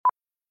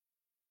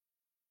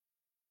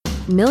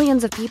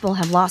Millions of people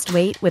have lost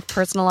weight with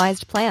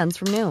personalized plans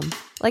from Noom.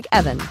 Like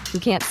Evan, who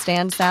can't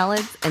stand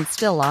salads and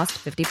still lost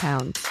 50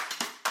 pounds.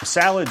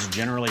 Salads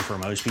generally for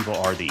most people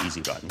are the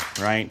easy button,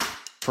 right?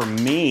 For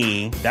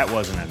me, that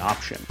wasn't an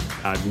option.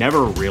 I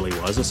never really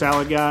was a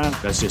salad guy.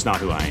 That's just not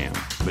who I am.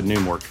 But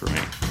Noom worked for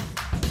me.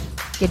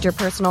 Get your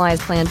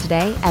personalized plan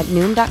today at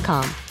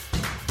Noom.com.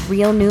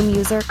 Real Noom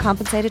user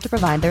compensated to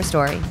provide their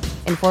story.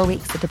 In 4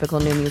 weeks, the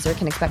typical Noom user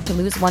can expect to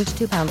lose 1 to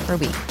 2 pounds per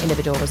week.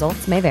 Individual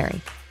results may vary.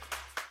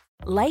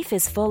 Life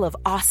is full of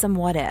awesome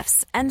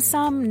what-ifs, and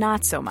some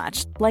not so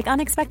much, like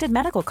unexpected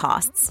medical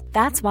costs.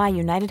 That's why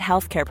United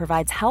Healthcare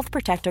provides Health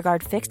Protector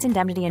Guard fixed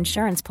indemnity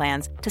insurance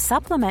plans to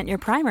supplement your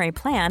primary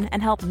plan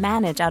and help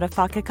manage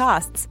out-of-pocket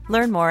costs.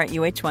 Learn more at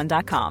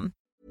uh1.com.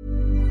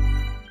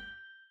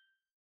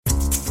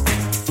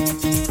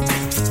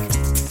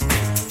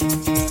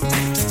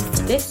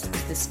 This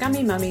is the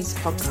Scummy Mummies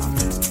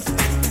podcast.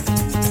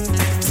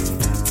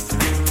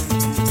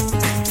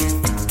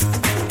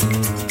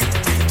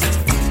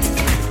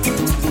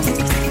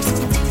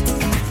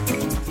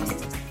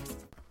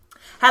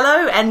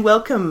 Hello and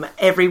welcome,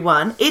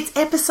 everyone. It's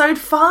episode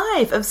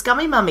 5 of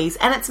Scummy Mummies,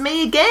 and it's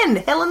me again,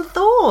 Helen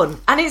Thorne.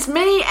 And it's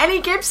me, Ellie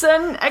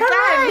Gibson,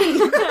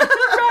 again.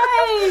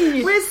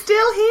 Hooray! We're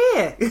still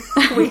here.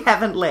 We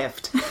haven't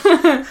left.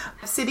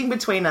 Sitting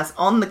between us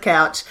on the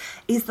couch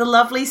is the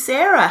lovely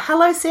Sarah.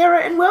 Hello,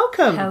 Sarah, and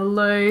welcome.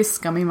 Hello,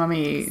 Scummy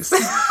Mummies.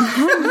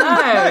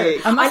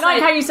 I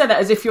like how you said that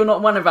as if you're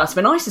not one of us,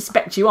 when I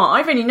suspect you are.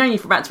 I've only known you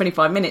for about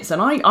 25 minutes,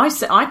 and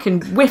I can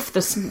whiff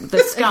the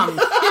scum.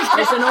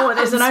 There's an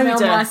odour. Smell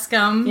my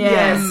scum.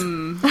 Yes.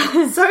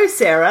 So,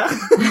 Sarah,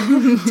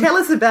 tell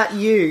us about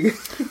you.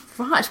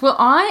 Right, well,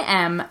 I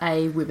am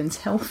a women's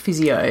health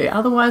physio,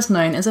 otherwise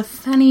known as a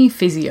fanny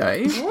physio.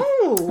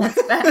 Ooh.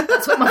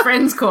 That's what my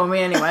friends call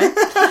me anyway.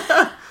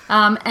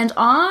 And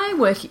I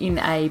work in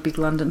a big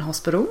London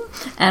hospital,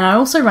 and I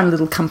also run a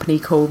little company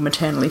called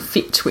Maternally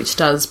Fit, which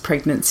does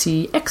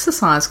pregnancy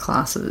exercise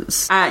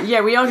classes. We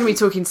are going to be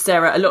talking to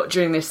Sarah a lot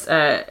during this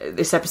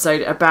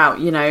episode about,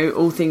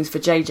 all things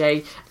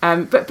Vajayjay.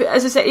 But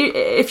as I say,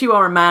 if you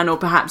are a man or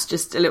perhaps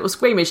just a little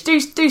squeamish, do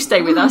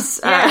stay with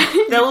us.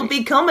 There will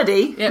be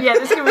comedy. Yep. Yeah,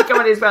 there's going to be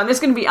comedy as well. And there's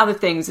going to be other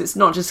things. It's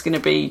not just going to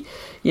be,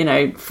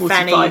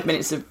 45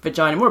 minutes of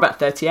vagina. More about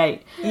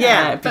 38.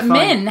 Yeah, but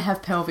men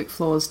have pelvic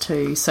floors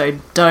too, so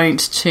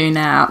don't tune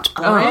out,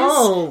 boys.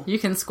 Oh. You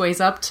can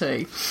squeeze up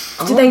too.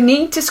 Do they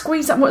need to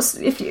squeeze up? Well,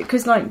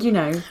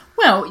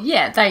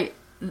 yeah, they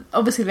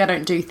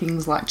don't do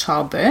things like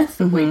childbirth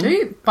that we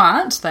do,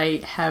 but they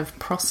have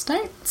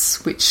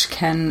prostates, which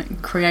can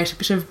create a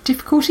bit of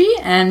difficulty,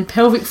 and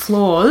pelvic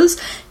floors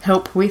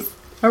help with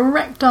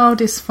erectile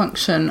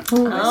dysfunction.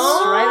 Straight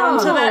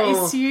onto that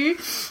issue.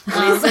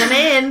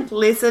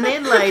 Listen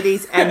in,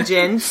 ladies and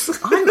gents.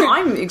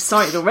 I'm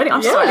excited already.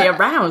 I'm slightly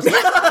aroused.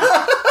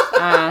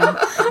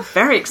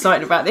 Very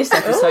excited about this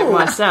episode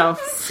myself.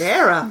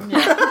 Sarah.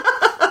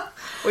 Yeah.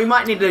 We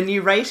might need a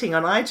new rating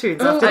on iTunes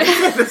after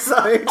this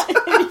episode.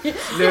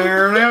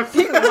 I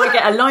think we might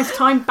get a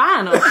lifetime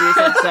ban after this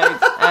episode.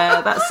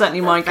 That's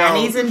certainly my goal.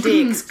 Fannies and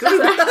dicks.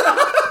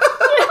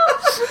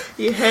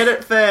 You heard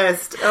it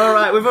first. All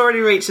right, we've already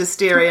reached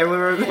hysteria.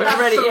 We're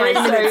already 3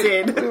 minutes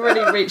in. We've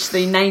already reached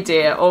the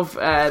nadir of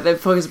the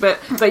podcast.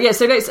 But yeah,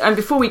 so let's.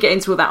 Before we get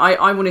into all that,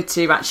 I wanted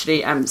to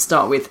actually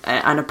start with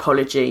an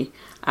apology.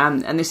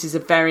 And this is a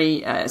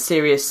very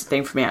serious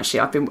thing for me.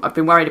 Actually, I've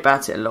been worried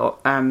about it a lot.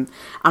 And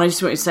I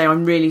just wanted to say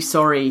I'm really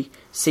sorry,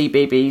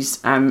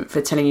 CBBS,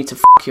 for telling you to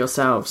f***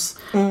 yourselves.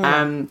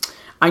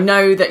 I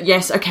know that,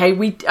 yes,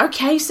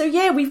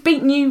 we've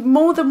beaten you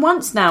more than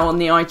once now on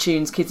the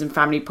iTunes Kids and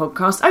Family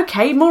podcast.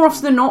 Okay, more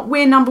often than not,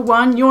 we're number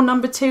 1, you're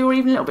number 2, or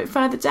even a little bit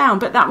further down.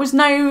 But that was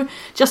no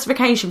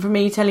justification for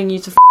me telling you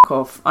to f***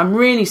 off. I'm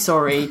really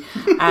sorry,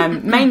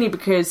 mainly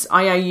because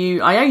I owe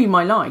you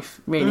my life,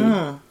 really.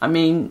 I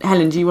mean,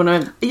 Helen, do you want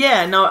to...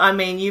 Yeah, no, I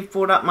mean, you've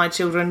brought up my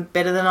children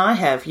better than I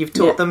have. You've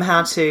taught them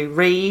how to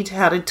read,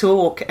 how to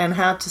talk, and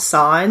how to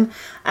sign.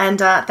 And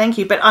thank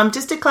you. But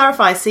just to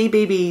clarify,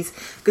 CBBS,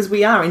 because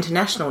we are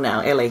international now,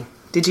 Ellie.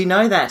 Did you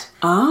know that?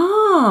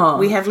 Oh.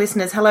 We have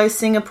listeners. Hello,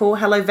 Singapore.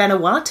 Hello,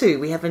 Vanuatu.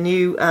 We have a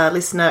new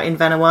listener in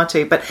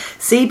Vanuatu. But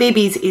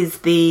CBBS is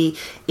the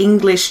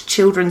English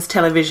Children's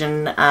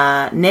Television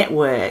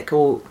network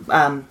or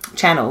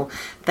channel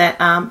that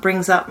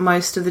brings up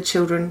most of the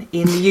children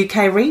in the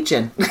UK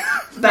region.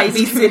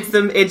 Babysits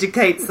them,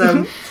 educates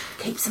them.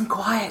 Keeps them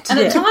quiet. And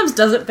at times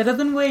does it better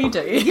than we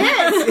do.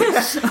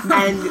 Yes.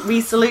 And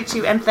we salute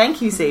you and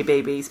thank you,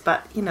 CBBS.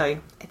 But,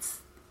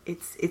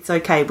 it's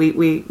okay.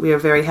 We are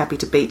very happy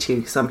to beat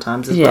you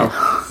sometimes as well.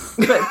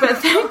 But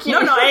thank you.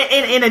 No,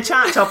 in a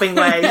chart-topping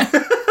way.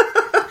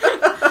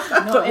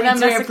 But we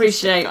do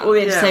appreciate all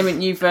the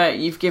entertainment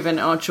you've given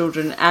our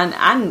children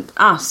and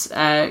us.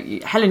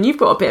 Helen, you've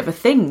got a bit of a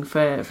thing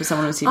for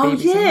someone on CBeebies. Oh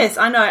yes,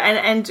 I know,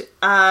 and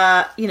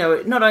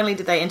not only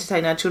did they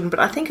entertain our children, but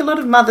I think a lot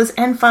of mothers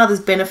and fathers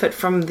benefit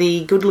from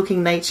the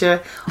good-looking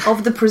nature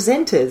of the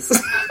presenters.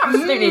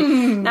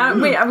 Absolutely. Now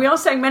we are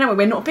saying men,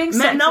 we're not being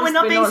sexist. No, we're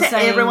not being sexist.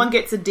 Everyone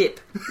gets a dip.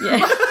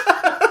 Yeah.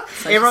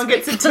 Everyone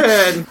gets a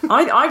turn.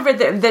 I've read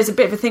that there's a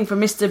bit of a thing for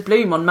Mr.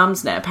 Bloom on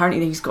Mumsnet.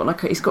 Apparently, he's got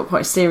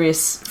quite a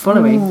serious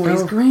following. Ooh,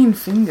 his green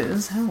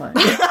fingers. Hello.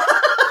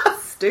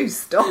 Do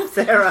stop,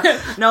 Sarah.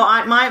 No,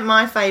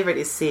 my favourite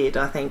is Sid.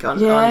 I think on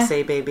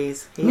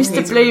CBeebies.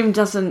 Mr. Bloom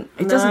doesn't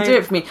do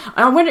it for me.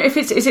 I wonder if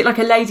is it like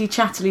a Lady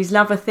Chatterley's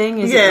lover thing?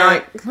 Is it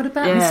like what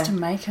about Mr.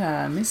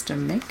 Maker? Mr.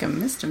 Maker.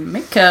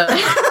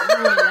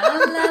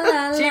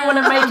 Do you want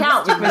to make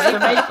out with Mr.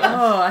 Maker?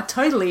 Oh, I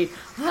totally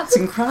arts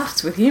and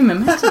crafts with him.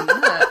 Imagine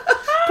that.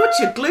 Put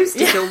your glue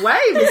stick away,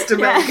 Mr.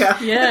 Maker.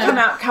 Yeah. Come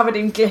out covered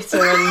in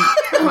glitter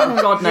and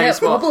God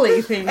knows what.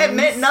 Wobbly things. It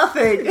meant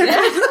nothing.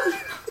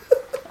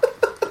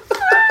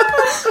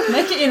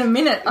 Make it in a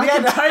minute. I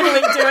can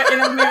totally do it in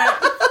a minute.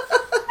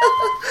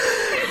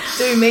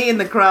 Do me in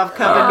the craft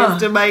cover,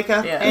 Mr.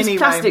 Maker. Yeah. Anyway.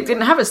 Plastic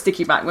didn't have a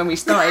sticky back when we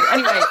started.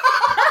 Anyway.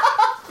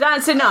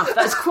 That's enough.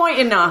 That's quite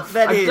enough.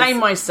 I blame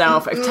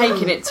myself. I've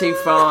taken it too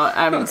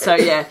far. So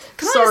yeah,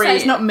 sorry.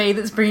 It's not me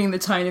that's bringing the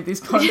tone of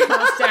this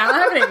podcast down.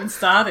 I haven't even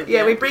started.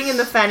 Yeah, we bring in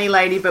the fanny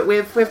lady, but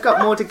we've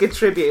got more to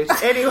contribute.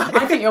 Anyway,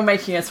 I think you're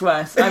making us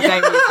worse. I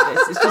blame you for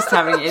this. It's just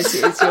having it's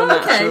your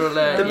natural.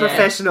 The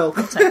professional.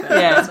 I'll take that.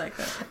 Yeah.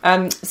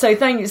 I'll take that. So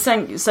thank.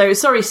 So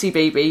sorry,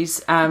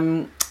 CBeebies.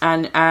 And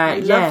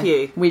we love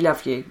you. We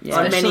love you.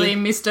 Yeah. Especially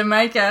Mr.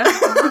 Maker.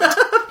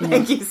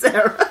 Thank you,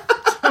 Sarah.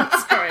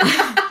 Sorry.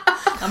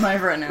 I'm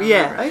over it now.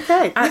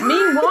 Okay.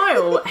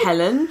 Meanwhile,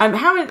 Helen,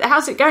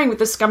 how's it going with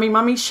the Scummy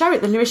Mummies show at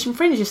the Lewisham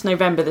Fringe this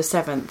November the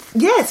 7th?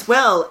 Yes,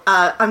 well,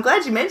 I'm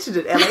glad you mentioned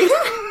it, Ellie,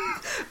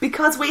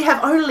 because we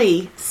have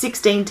only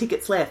 16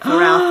 tickets left for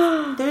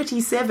our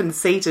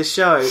 37-seater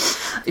show.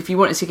 If you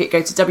want a ticket,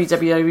 go to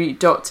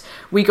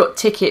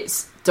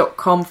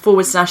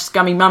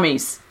www.wegottickets.com/Scummy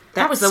Mummies.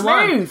 That was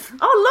smooth. One.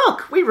 Oh,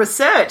 look, we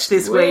researched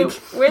this week.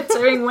 We're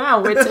doing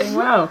well.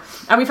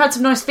 And we've had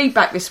some nice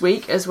feedback this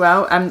week as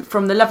well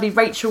from the lovely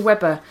Rachel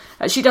Webber.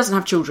 She doesn't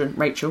have children,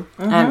 Rachel.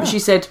 She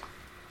said,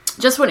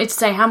 just wanted to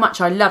say how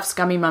much I love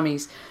Scummy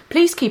Mummies.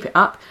 Please keep it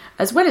up.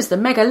 As well as the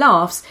mega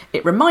laughs,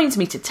 it reminds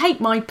me to take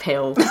my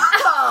pill.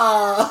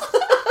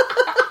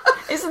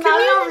 Isn't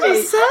that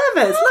lovely?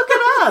 Service. Look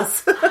at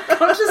us.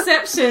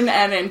 Contraception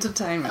and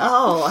entertainment.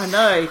 Oh, I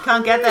know.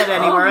 Can't get that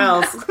anywhere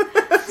else.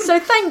 So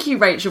thank you,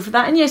 Rachel, for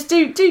that. And yes,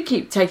 do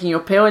keep taking your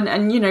pill. And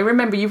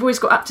remember, you've always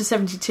got up to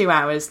 72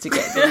 hours to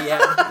get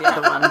the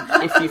other one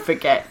if you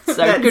forget. So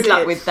That's good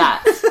luck with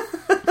that.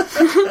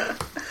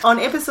 On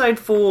episode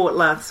 4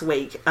 last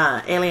week,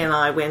 Ellie and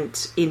I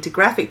went into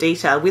graphic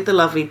detail with the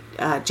lovely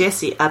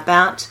Jessie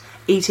about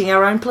eating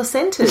our own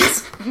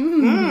placentas.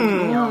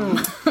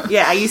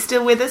 Yeah, are you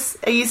still with us?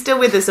 Are you still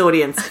with us,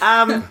 audience?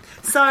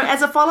 So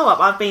as a follow-up,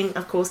 I've been,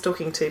 of course,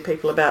 talking to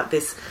people about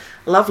this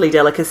lovely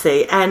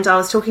delicacy, and I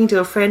was talking to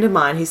a friend of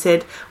mine who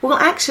said, well,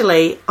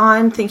 actually,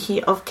 I'm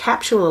thinking of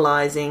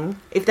capsulizing,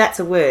 if that's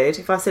a word,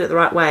 if I said it the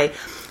right way.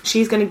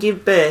 She's going to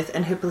give birth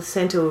and her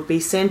placenta will be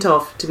sent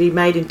off to be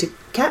made into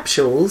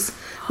capsules,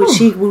 which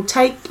she will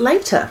take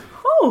later.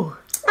 Oh,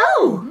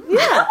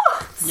 yeah.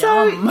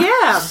 So,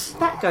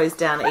 that goes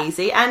down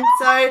easy. And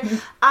so,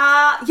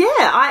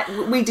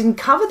 we didn't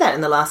cover that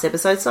in the last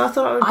episode, so I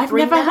thought I would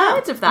bring that up. I've never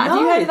heard of that. No.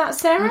 Have you heard of that,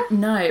 Sarah?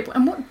 No.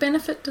 And what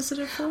benefit does it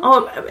afford?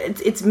 Oh,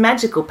 it's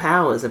magical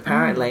powers,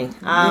 apparently.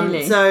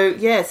 Really? So,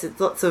 yes, it's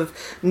lots of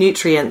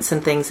nutrients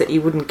and things that you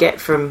wouldn't get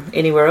from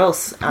anywhere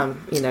else,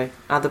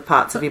 other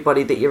parts of your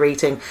body that you're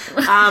eating,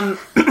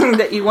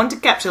 that you want to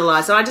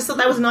capsulise. So I just thought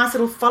that was a nice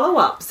little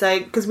follow-up. So,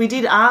 because we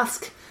did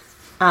ask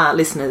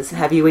listeners,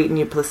 have you eaten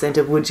your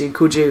placenta? Would you?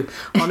 Could you?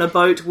 On a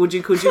boat? Would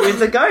you? Could you?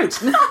 With a goat?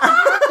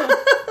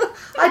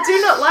 I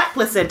do not like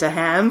placenta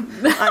ham.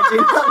 I do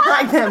not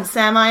like them,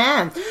 Sam. I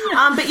am.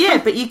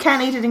 But you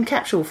can eat it in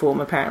capsule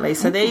form, apparently.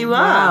 So there you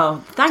are.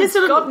 Wow! Thanks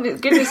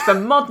goodness for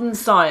modern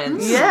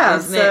science. Yeah.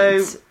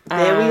 So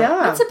there we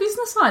are. It's a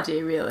business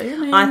idea,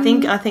 really. I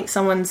think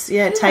someone's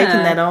taken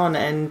that on,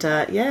 and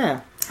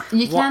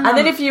you can. And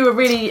then if you were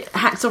really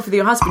hacked off with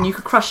your husband, you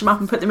could crush them up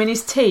and put them in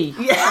his tea.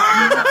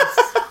 Yeah.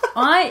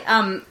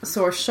 I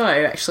saw a show,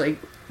 actually,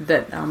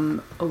 that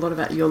a lot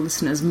of your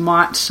listeners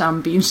might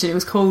be interested in. It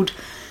was called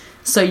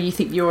So You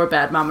Think You're a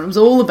Bad Mum. And it was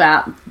all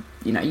about,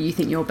 you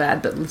think you're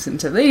bad, but listen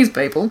to these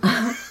people.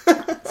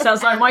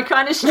 Sounds like my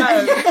kind of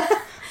show.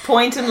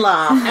 Point and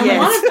laugh. And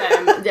one of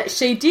them,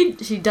 she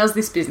does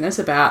this business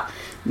about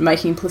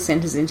making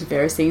placentas into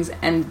various things.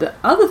 And the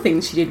other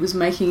thing she did was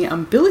making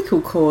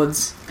umbilical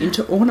cords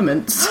into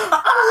ornaments.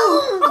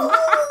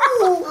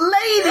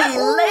 Lady.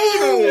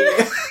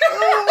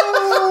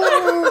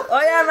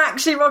 I am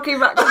actually rocking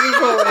backwards and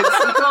forwards.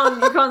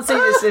 You can't see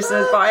this,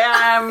 listeners, but I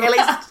am.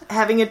 Ellie's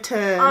having a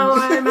turn. Oh,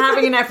 I'm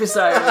having an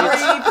episode.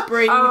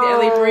 Breathe,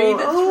 Ellie, breathe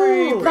it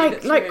through.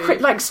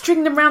 Like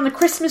string them around the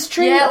Christmas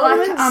tree. Yeah,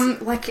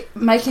 ornaments. like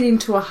make it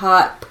into a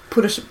heart.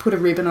 Put a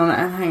ribbon on it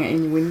and hang it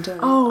in your window.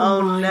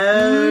 Oh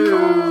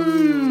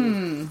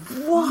no!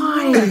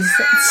 Why?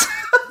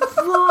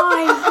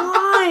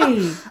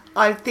 Why?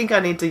 I think I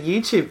need to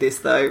YouTube this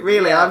though.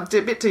 Really, I'm a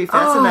bit too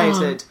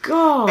fascinated.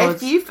 Oh, God.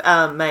 If you've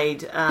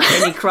made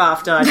any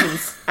craft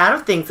items out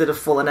of things that have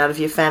fallen out of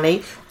your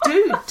fanny,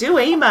 do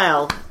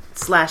email /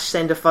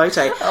 send a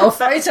photo. Oh,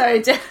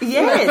 photo.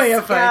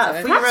 Yes.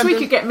 Perhaps we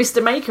could get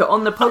Mr. Maker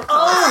on the podcast.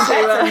 Oh,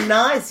 that's a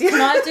nice.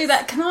 Can I do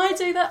that?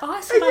 Oh,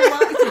 I said I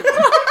liked it.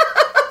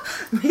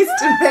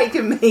 Mr.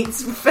 Maker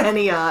meets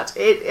fanny art.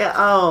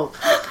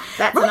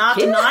 That's an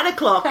after 9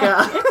 o'clock.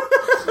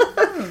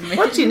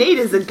 What you need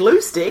is a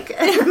glue stick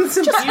and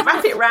some You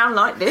wrap it round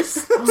like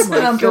this. Oh my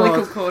An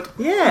umbilical God. cord.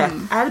 Yeah,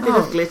 add a bit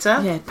of glitter.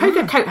 Yeah, poke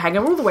a coat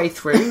hanger all the way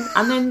through,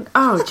 and then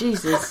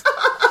Jesus.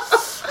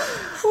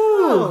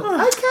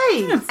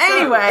 Okay.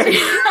 Anyway,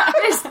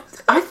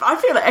 I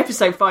feel that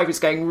episode 5 is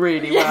going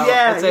really well.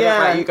 Yeah, I don't know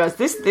about you guys.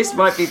 This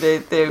might be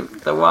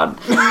the one.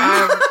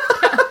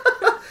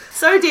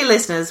 So, dear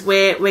listeners,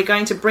 we're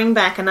going to bring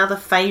back another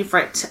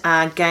favourite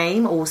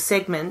game or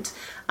segment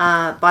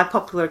by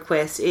popular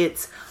request.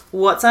 It's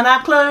What's on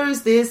Our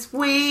Clothes This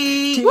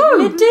Week?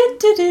 Sorry, No.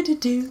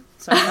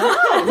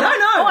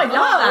 Oh, I love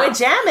that. We're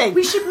jamming.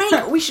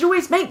 We should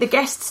always make the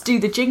guests do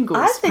the jingles.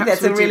 I think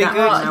Perhaps that's a we'll do really that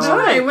good right now.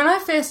 No, when I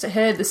first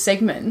heard the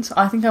segment,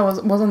 I think I was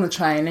on the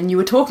train and you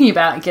were talking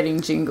about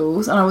getting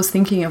jingles and I was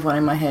thinking of one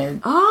in my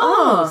head.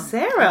 Oh,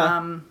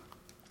 Sarah.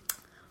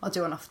 I'll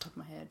do one off the top of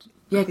my head.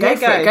 Yeah,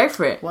 go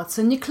for it. What's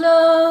in your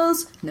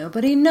clothes?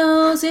 Nobody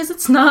knows. Is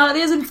it snot?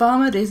 Is it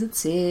vomit? Is it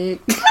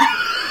sick?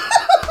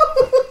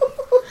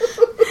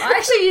 I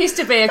actually used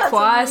to be a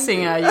choir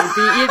singer. You'd be.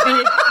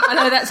 I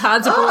know that's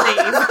hard to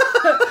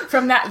believe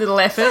from that little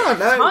effort. Oh,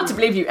 no. It's hard to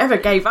believe you ever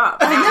gave up.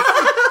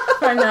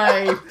 I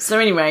know. So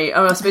anyway,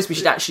 I suppose we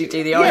should actually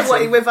do the Yeah, item.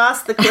 well, we've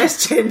asked the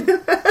question.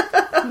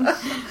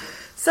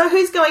 So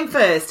who's going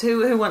first?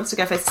 Who wants to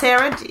go first?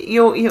 Sarah,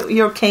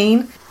 you're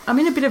keen. I'm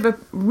in a bit of a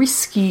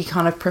risky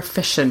kind of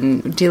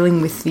profession,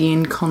 dealing with the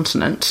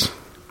incontinent.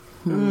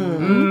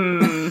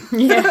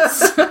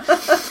 Yes.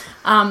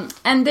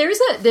 And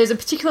there's a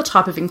particular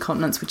type of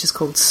incontinence which is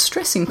called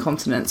stress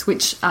incontinence,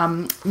 which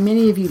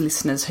many of you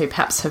listeners who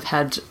perhaps have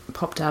had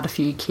popped out a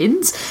few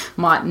kids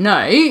might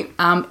know.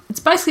 It's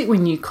basically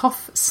when you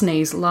cough,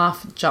 sneeze,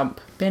 laugh,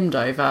 jump, bend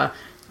over,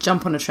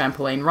 jump on a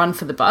trampoline, run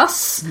for the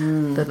bus,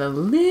 that a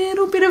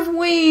little bit of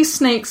wee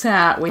sneaks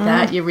out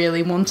without you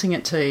really wanting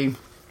it to.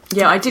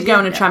 Yeah, I did go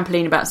on a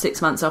trampoline about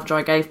 6 months after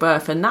I gave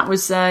birth, and that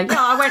was, I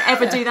won't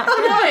ever do that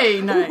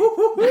again. No.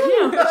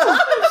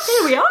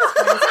 Here we are.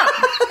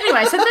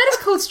 Anyway, so that is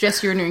called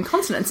stress urinary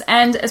incontinence,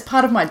 and as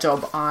part of my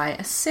job, I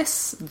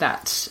assess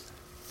that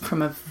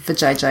from a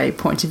Vajayjay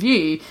point of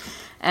view.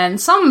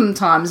 And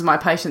sometimes my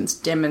patients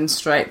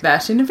demonstrate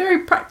that in a very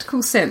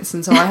practical sense,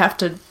 and so I have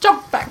to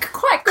jump back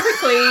quite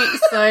quickly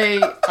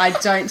so I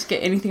don't get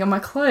anything on my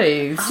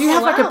clothes. Do you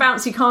have like a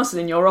bouncy castle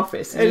in your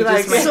office? And you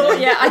Like, just make so-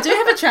 Yeah, I do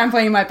have a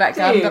trampoline in my back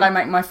garden you? that I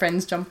make my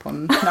friends jump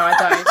on. No, I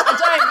don't.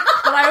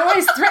 But I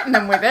always threaten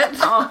them with it.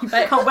 Oh,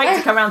 I can't wait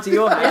to come round to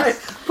your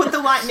house. Put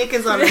the white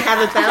knickers on and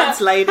have a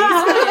bounce, ladies.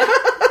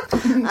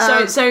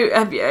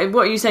 So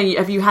what are you saying?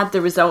 Have you had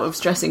the result of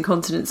stress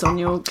incontinence on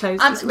your clothes?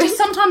 This week? Just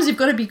sometimes you've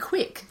got to be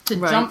quick to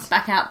Right. jump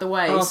back out the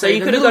way. Oh, so you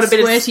the could have little got a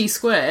bit of squirty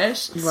squirt.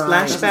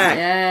 Splashback.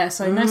 Yeah,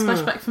 so no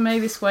splashback for me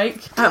this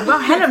week. Well,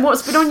 Helen,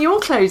 what's been on your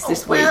clothes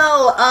this week?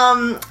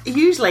 Well,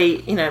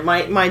 usually,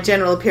 my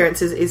general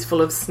appearance is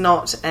full of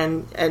snot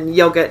and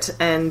yogurt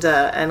and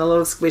a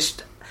lot of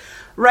squished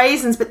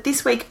raisins. But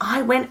this week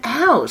I went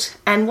out,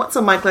 and what's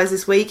on my clothes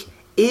this week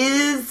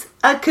is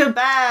a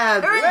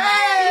kebab.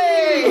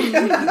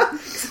 Hooray!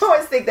 So I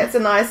always think that's a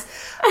nice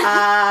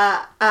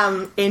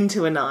end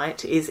to a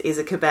night is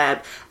a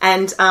kebab.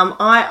 And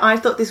I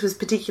thought this was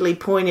particularly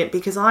poignant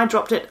because I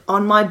dropped it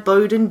on my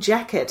Bowden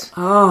jacket.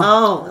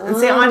 And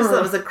see, I just thought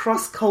it was a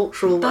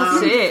cross-cultural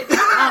That's it.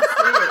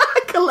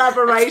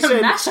 collaboration.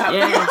 Mashup.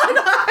 Yeah.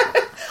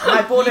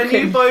 I bought a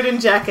new Bowden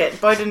jacket.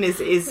 Bowden is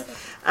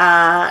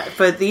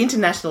for the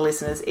international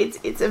listeners,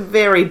 it's a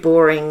very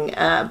boring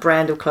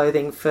brand of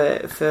clothing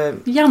for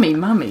Yummy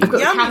mummy. I've got the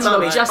Yummy catalogue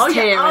mummy. just Oh,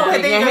 yeah. here. Oh,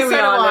 and there you here go, we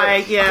so are. do I.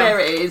 Look. Yeah. There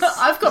it is.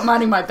 I've got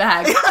mine in my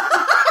bag.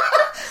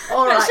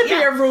 All That right, should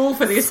be a rule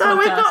for this So podcast.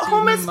 we've got You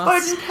hummus,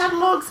 must- Bowden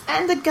catalogues,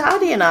 and the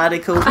Guardian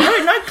article.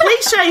 No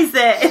cliches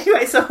there.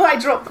 Anyway, so I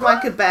dropped my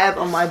kebab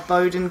on my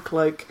Bowden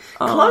cloak.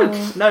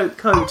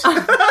 Coat.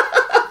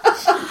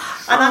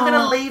 And I'm going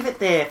to leave it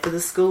there for the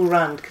school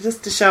run,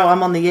 just to show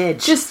I'm on the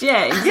edge.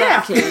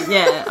 Exactly.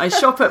 Yeah. I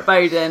shop at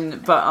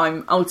Bowden, but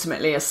I'm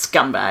ultimately a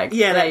scumbag.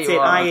 Yeah, There that's you it.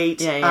 are. I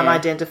eat Yeah.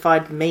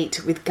 unidentified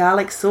meat with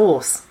garlic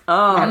sauce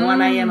at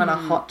 1 a.m. on a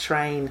hot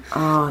train.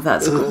 Oh,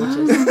 that's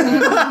gorgeous.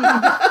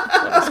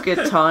 That was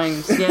good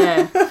times.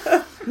 Yeah.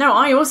 No,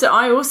 I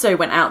also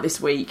went out this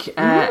week,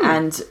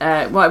 and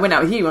I went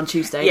out with you on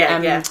Tuesday.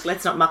 Yeah.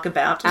 Let's not muck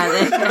about.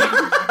 And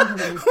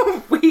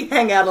then, we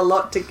hang out a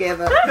lot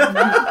together.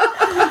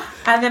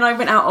 and then I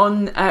went out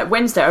on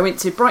Wednesday. I went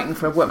to Brighton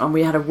for a work, and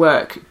we had a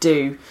work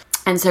do,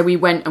 and so we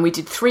went and we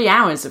did 3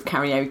 hours of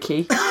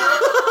karaoke.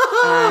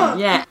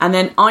 And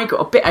then I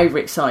got a bit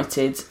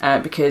overexcited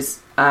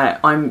because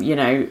I'm,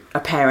 a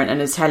parent,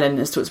 and as Helen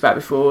has talked about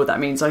before, that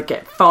means I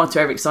get far too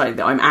overexcited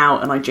that I'm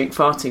out and I drink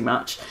far too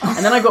much.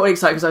 And then I got all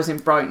excited because I was in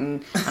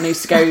Brighton and I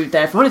used to go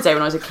there for holiday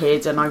when I was a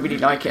kid, and I really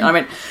like it. And I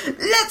went,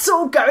 let's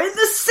all go in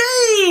the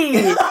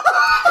sea!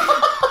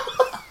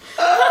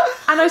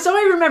 And so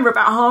I remember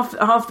about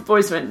half the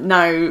boys went,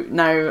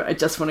 no, I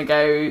just want to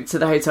go to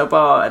the hotel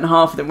bar, and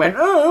half of them went,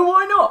 oh,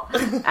 why not?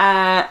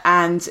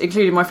 And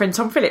including my friend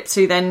Tom Phillips,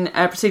 who then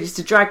proceeded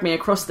to drag me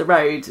across the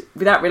road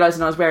without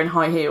realising I was wearing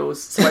high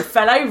heels. So I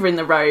fell over in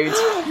the road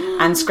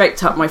and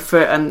scraped up my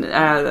foot,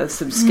 and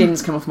some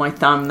skins come off my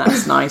thumb.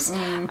 That's nice.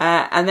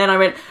 And then I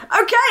went,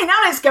 okay, now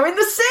let's go in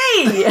the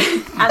sea.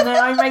 And then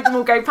I made them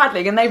all go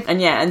paddling,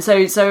 and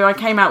so I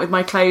came out with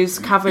my clothes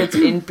covered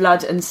in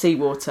blood and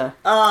seawater.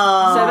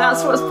 Oh, so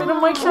that's what's been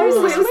on my clothes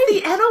this it was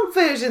week. the adult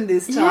version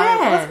this time.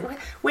 Yeah.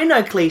 We're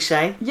no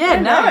cliche. Yeah,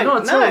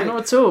 not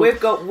at all. We've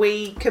got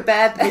wee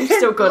kebab and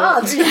still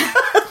got blood.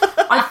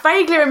 I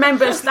vaguely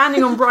remember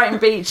standing on Brighton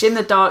Beach in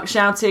the dark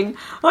shouting,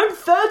 I'm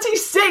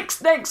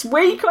 36 next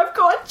week, I've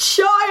got a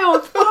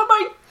child, what am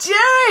I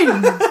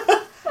doing?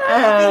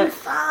 Having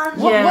fun.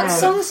 What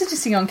songs did you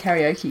sing on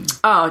karaoke?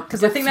 Oh,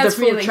 because I think that's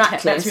really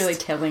that's really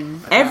telling.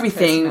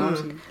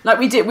 Everything. Like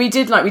we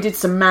did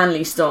some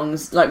manly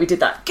songs. Like we did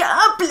that.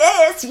 God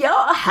bless your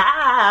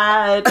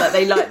heart. Like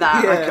they like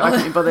that. Yeah. I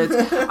couldn't be bothered.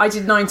 I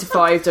did 9 to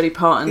 5, Dolly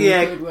Parton.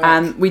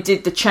 Yeah. We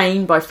did The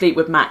Chain by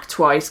Fleetwood Mac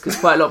twice because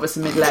quite a lot of us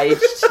are middle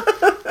aged.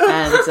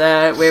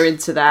 And we're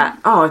into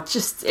that.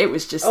 It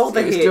was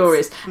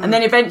glorious. And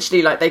then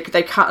eventually, like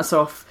they cut us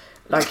off.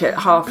 Like at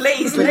half,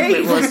 please.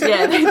 They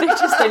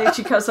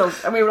literally cut us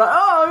off, and we were like,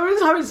 "Oh, we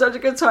was having such a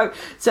good time."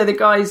 So the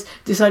guys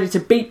decided to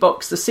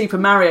beatbox the Super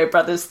Mario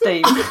Brothers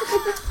theme.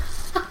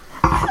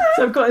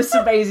 So I've got this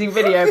amazing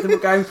video of them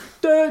going.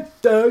 Da,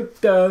 da,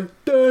 da,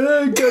 da,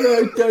 da,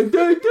 da, da,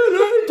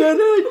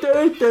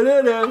 da,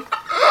 da, da.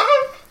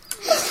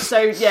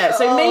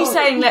 So me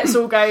saying let's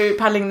all go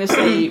paddling in the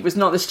sea was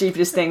not the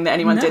stupidest thing that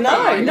anyone did.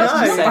 No,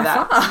 say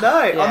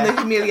that. On the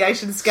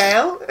humiliation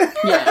scale.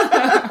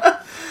 Yeah.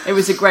 It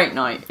was a great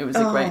night.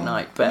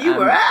 But you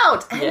were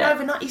out. And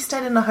overnight you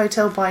stayed in a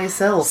hotel by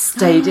yourself.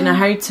 Stayed in a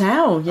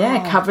hotel,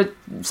 covered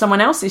someone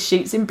else's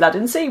sheets in blood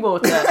and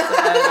seawater.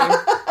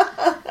 So,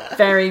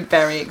 very,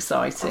 very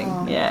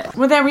exciting. Yeah.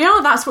 Well, there we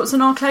are. That's what's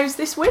on our clothes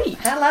this week.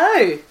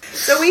 Hello.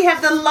 So we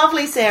have the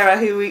lovely Sarah,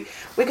 who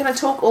we're going to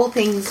talk all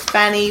things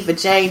fanny,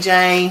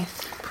 vajayjay,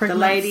 the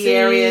lady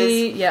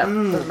areas. Yeah,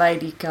 the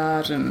lady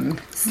garden.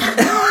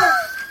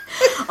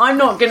 I'm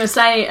not going to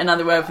say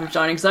another word for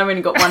vagina because I've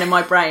only got one in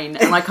my brain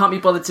and I can't be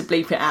bothered to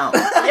bleep it out.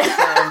 So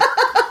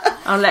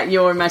I'll let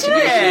your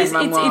imagination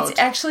run wild. It's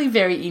actually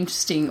very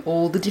interesting,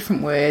 all the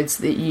different words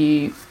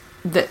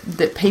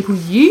that people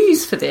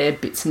use for their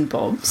bits and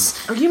bobs.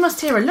 Oh, you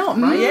must hear a lot,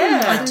 right?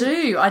 Yeah.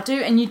 I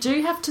do. And you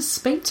do have to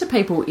speak to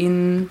people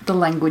in the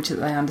language that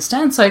they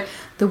understand. So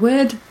the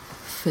word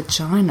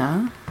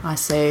vagina, I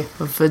say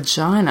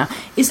vagina,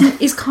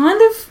 is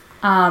kind of...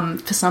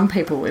 for some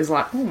people, is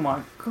like, oh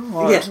my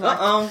god!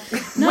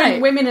 Yeah.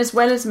 Women as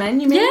well as men.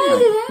 You mean?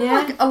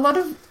 Yeah. Like a lot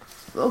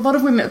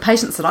of women,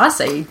 patients that I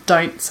see,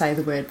 don't say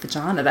the word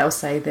vagina. They'll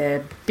say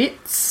their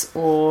bits,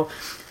 and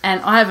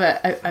I have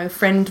a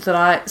friend that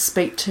I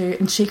speak to,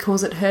 and she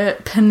calls it her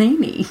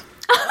panini.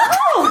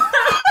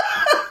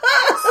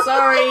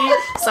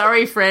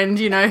 Sorry, friend.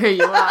 You know who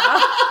you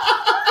are.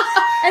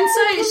 And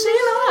so she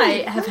and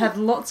I have had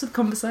lots of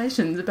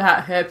conversations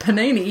about her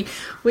panini,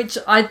 which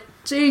I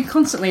do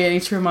constantly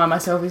need to remind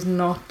myself is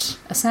not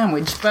a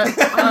sandwich. But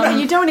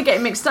you don't want to get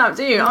it mixed up,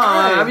 do you? No.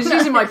 I was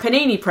using my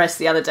panini press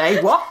the other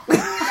day. What?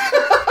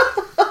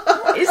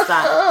 What is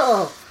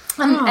that?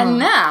 And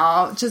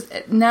now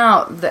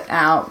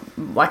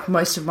that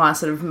most of my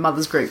sort of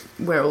mother's group,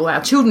 where all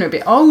our children are a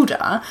bit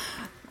older,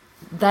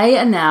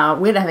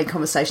 we're having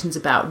conversations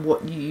about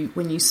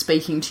when you're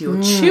speaking to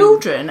your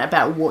children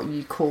about what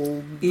you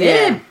call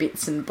their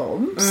bits and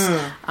bobs.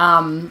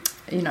 I'm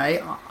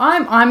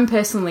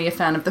personally a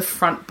fan of the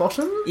front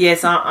bottom.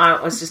 Yes,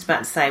 I was just about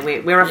to say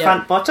we're a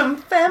front bottom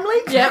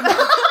family. Yep.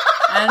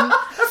 And a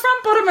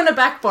front bottom and a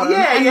back bottom.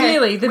 Yeah, and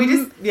really, the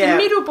the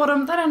middle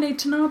bottom, they don't need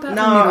to know about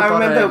No, the middle I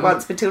bottom. remember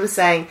once Matilda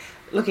saying,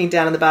 looking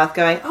down in the bath,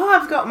 going, "Oh,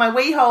 I've got my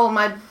wee hole,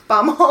 my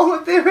bum hole.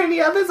 Are there any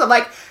others?" I'm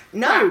like,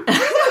 "No."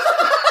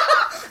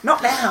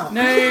 Not now.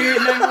 No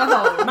more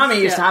holes.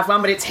 Mummy used to have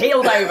one, but it's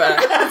healed over.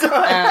 That's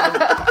right.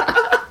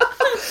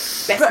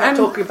 Best not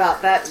talking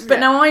about that. But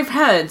now I've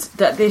heard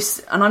that this,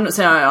 and I'm not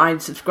saying I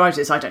subscribe to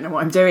this. I don't know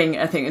what I'm doing.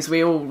 I think, as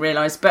we all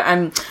realise, but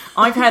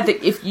I've heard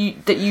that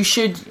you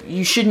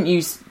shouldn't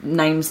use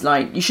names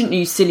like, you shouldn't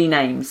use silly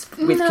names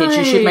with kids.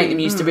 You should make them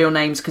use the real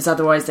names, because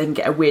otherwise they can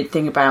get a weird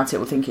thing about it,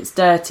 or think it's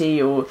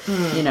dirty, or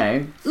you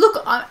know.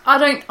 Look, I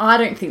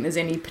don't think there's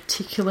any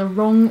particular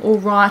wrong or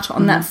right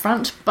on that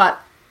front,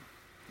 but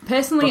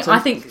personally, Bottom. I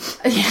think.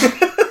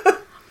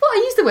 Well,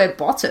 I use the word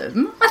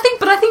bottom. I think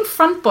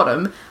front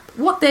bottom.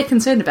 What they're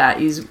concerned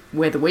about is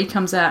where the wee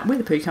comes out, where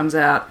the poo comes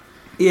out.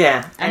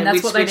 Yeah, and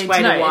that's what they need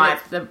to know. Why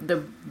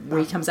the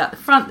wee comes out the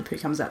front, the poo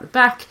comes out the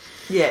back.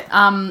 Yeah.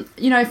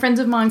 You know, friends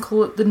of mine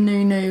call it the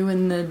noo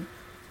and the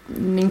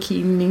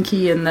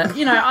ninky, and the,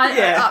 you know,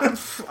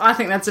 I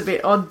think that's a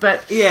bit odd,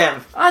 but yeah,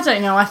 I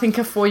don't know. I think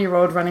a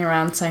 4-year-old running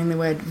around saying the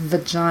word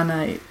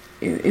vagina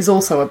is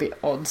also a bit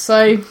odd.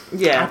 So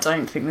yeah, I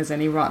don't think there's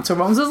any rights or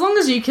wrongs, as long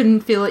as you can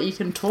feel that you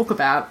can talk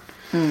about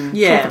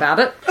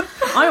it.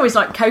 I always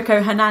like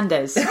Coco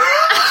Hernandez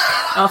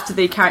after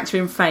the character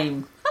in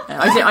Fame.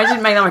 I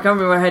didn't make that. I can't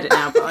remember where I heard it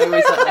now, but I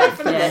always like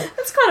that. Yeah,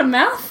 that's quite a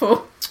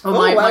mouthful. Or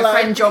my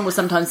friend John will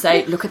sometimes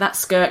say, "Look at that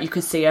skirt, you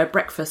can see her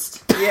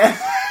breakfast." Yeah.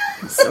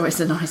 It's always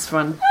a nice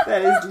one.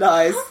 That is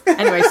nice.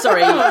 Anyway,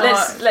 sorry,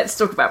 let's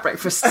talk about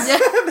breakfast.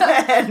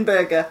 The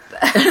hamburger.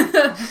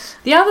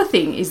 The other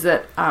thing is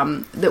that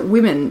that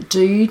women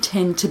do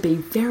tend to be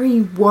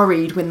very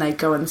worried when they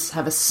go and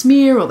have a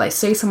smear, or they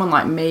see someone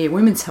like me, a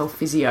women's health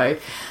physio,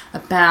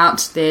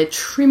 about their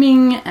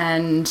trimming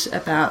and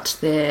about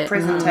their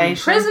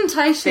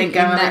presentation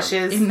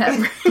in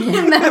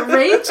that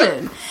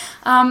region.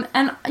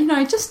 And you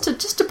know, just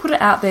to put it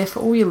out there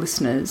for all your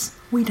listeners,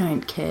 we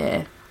don't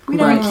care. We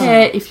don't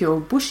care if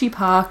you're Bushy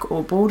Park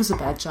or bald as a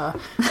badger.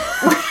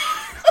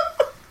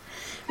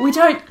 We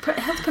don't.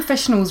 Health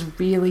professionals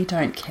really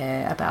don't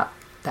care about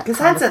that.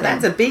 Because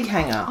that's a big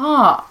hang-up.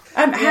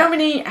 How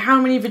many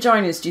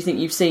vaginas do you think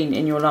you've seen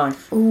in your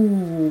life?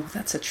 Ooh,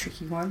 that's a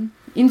tricky one.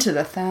 Into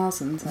the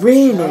thousands.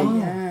 Really?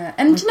 Yeah.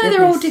 And you know,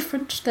 they're all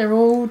different. They're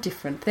all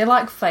different. They're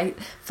like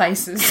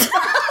faces.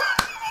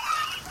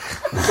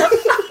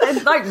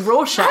 They're like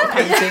Rorschach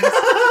paintings.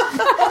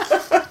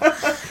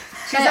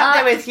 She's up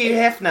there with Hugh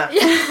Hefner,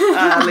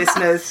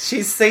 listeners.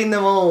 She's seen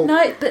them all.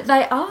 No, but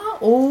they are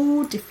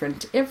all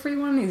different.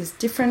 Everyone is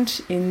different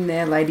in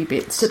their lady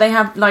bits. Do they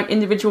have, like,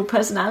 individual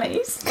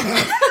personalities?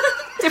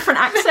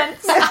 Different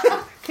accents?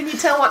 Can you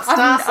tell what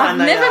star sign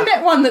they are? I've never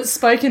met one that's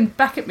spoken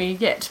back at me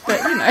yet,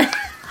 but, you know.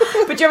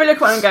 But do you ever look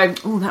at one and go,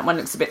 oh, that one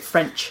looks a bit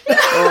French?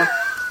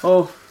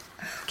 Or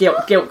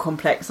guilt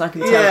complex, I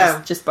can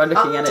tell just by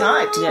looking at it.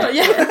 Uptight.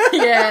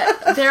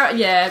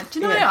 Do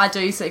you know, I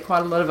do see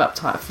quite a lot of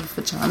uptight for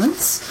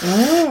vaginas.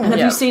 And have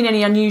you seen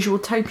any unusual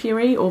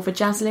topiary or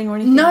vajazzling or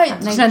anything? No,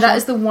 that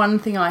is the one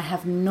thing I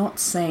have not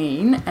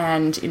seen,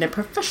 and in a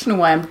professional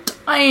way, I'm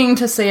dying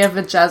to see a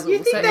vajazzle. You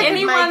think they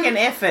could make an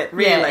effort,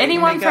 really? Yeah,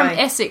 anyone from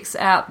Essex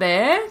out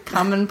there,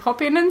 come and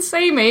pop in and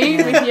see me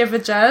with your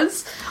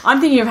vajazz.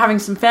 I'm thinking of having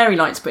some fairy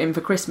lights put in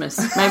for Christmas.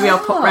 Maybe I'll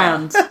pop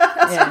round.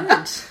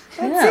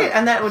 That's it,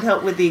 and that would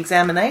help with the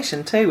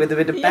examination too, with a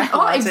bit of backlighting.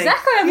 Oh,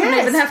 exactly. I wouldn't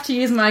even have to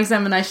use my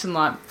examination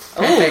light.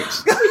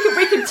 Perfect.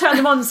 We could turn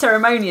them on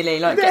ceremonially,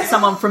 like get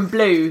someone from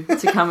Blue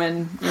to come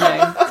and do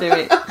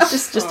it.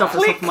 Just off the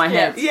top of my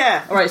head.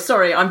 Yeah. All right.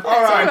 Sorry, I'm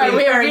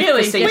we are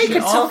really. We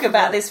could talk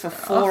about this for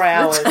 4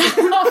 hours.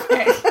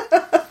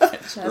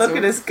 Look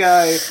at us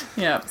go.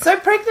 Yeah. So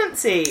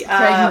pregnancy.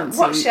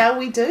 What shall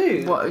we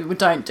do? We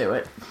don't do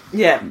it.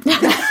 Yeah.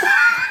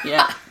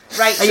 Yeah.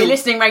 Rachel, are you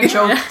listening,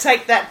 Rachel?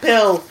 Take that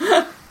pill.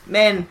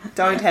 Men,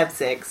 don't have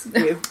sex.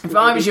 If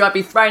I was you, I'd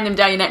be throwing them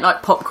down your neck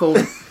like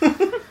popcorn.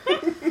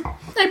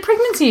 No,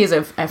 pregnancy is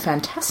a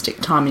fantastic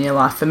time in your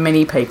life for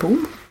many people.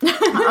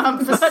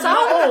 For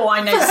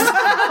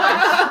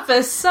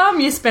some,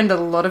 you spend a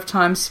lot of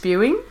time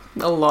spewing.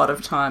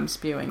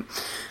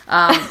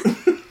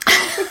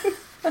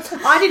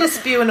 I did a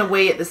spew and a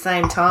wee at the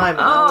same time.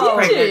 I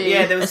was pregnant.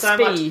 Yeah, there was so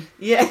much.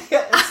 Yeah,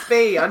 a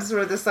spee. I just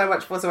remember there's so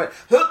much force. I went,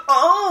 So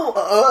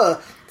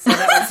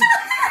that was.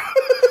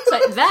 So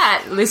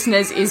that,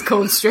 listeners, is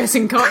called stress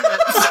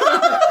incontinence.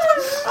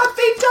 I've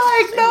been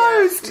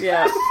diagnosed.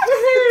 Yeah.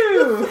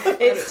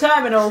 It's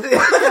terminal.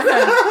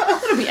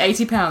 It'll be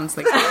 £80.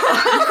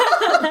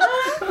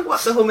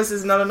 What, the hummus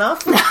is not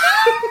enough?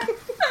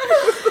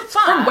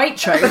 Fun.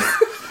 Waitrose.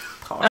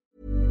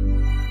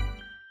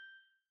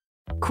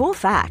 Cool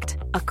fact,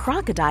 a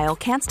crocodile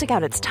can't stick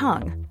out its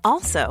tongue.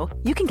 Also,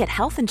 you can get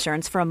health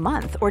insurance for a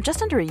month or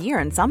just under a year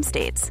in some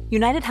states.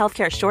 United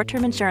Healthcare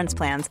short-term insurance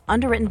plans,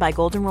 underwritten by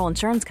Golden Rule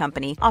Insurance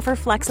Company, offer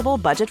flexible,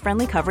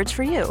 budget-friendly coverage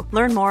for you.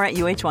 Learn more at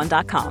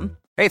uh1.com.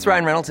 Hey, it's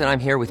Ryan Reynolds, and I'm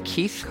here with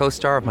Keith,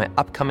 co-star of my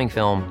upcoming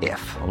film,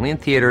 If, only in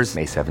theaters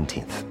May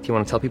 17th. Do you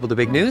want to tell people the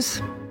big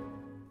news?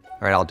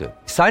 All right, I'll do it.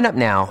 Sign up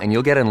now and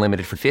you'll get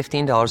unlimited for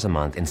 $15 a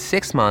month and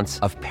 6 months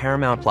of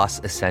Paramount Plus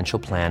Essential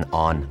Plan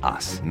on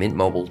us.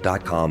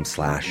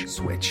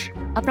 MintMobile.com/switch.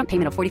 Upfront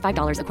payment of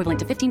 $45 equivalent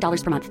to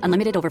 $15 per month.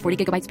 Unlimited over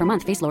 40 gigabytes per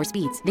month. Face lower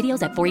speeds.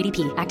 Videos at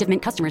 480p. Active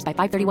Mint customers by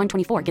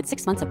 531.24 get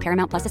 6 months of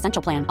Paramount Plus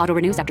Essential Plan. Auto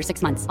renews after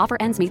 6 months. Offer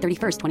ends May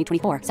 31st,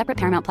 2024. Separate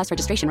Paramount Plus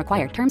registration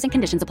required. Terms and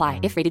conditions apply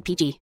if rated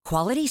PG.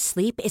 Quality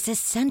sleep is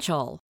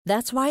essential.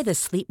 That's why the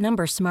Sleep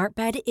Number Smart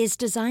Bed is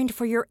designed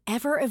for your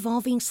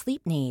ever-evolving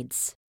sleep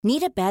needs.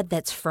 Need a bed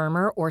that's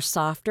firmer or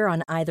softer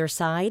on either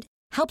side?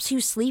 Helps you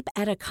sleep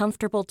at a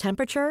comfortable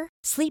temperature?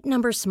 Sleep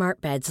Number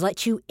Smart Beds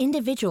let you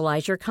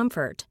individualize your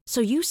comfort,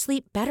 so you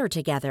sleep better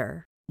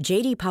together.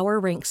 J.D. Power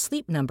ranks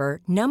Sleep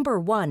Number number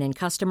 1 in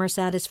customer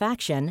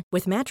satisfaction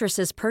with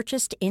mattresses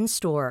purchased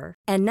in-store.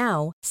 And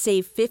now,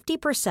 save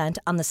 50%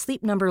 on the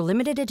Sleep Number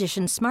Limited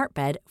Edition Smart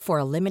Bed for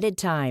a limited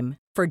time.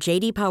 For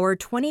J.D. Power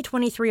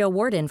 2023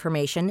 award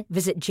information,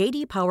 visit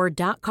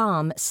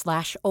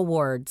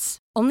jdpower.com/awards.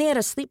 Only at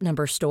a Sleep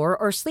Number store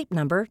or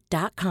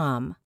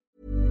sleepnumber.com.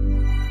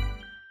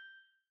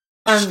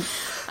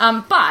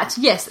 But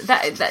yes,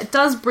 that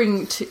does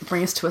bring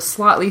us to a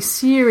slightly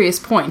serious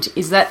point,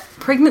 is that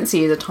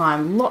pregnancy is a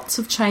time, lots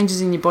of changes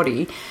in your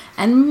body,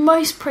 and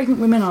most pregnant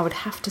women, I would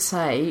have to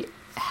say,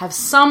 have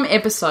some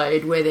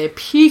episode where they're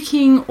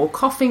puking or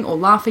coughing or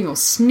laughing or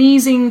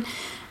sneezing,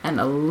 and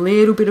a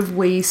little bit of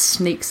wee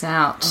sneaks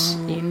out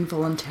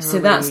involuntarily. So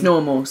that's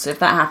normal. So if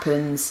that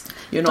happens,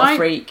 you're not a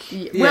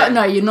freak. Well,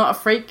 no, you're not a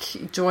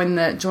freak. Join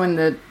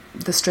the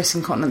Stress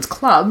Incontinence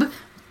Club.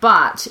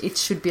 But it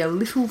should be a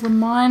little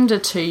reminder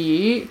to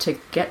you to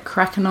get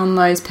cracking on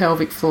those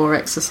pelvic floor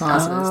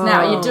exercises.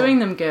 Now, are you doing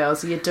them,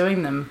 girls? Are you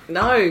doing them?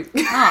 No.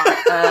 No.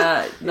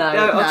 No,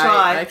 I'll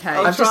try. Okay.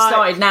 I've just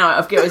started now out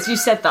of guilt. As you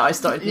said that, I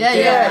started doing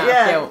it out of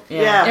guilt.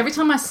 Yeah. Every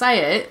time I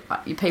say it,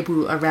 you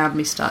people around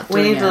me start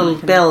doing it. We need a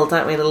little bell,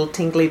 don't we? A little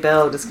tingly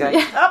bell just going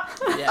up.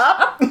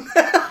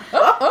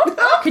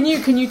 Can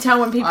you tell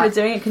when people are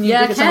doing it? Can you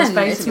look at someone's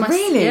face?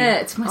 Really? Yeah,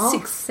 it's my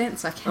sixth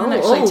sense. I can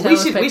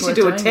we should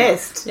do a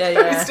test.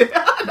 Yeah. No.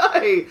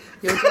 Ellie's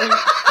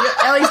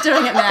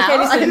doing it now. Okay,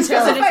 listen, I can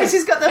tell.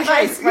 She's got the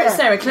face. Right,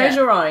 Sarah, close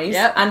your eyes,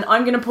 Yep. and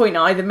I'm going to point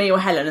at either me or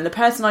Helen, and the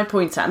person I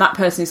point at, and that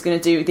person is going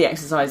to do the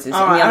exercises, and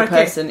the other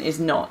person is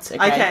not.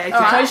 Okay.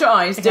 So close your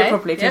eyes. Do it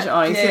properly. Close your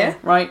eyes. Yeah.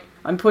 Right.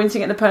 I'm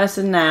pointing at the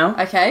person now.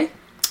 Okay.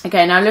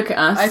 Okay. Now look at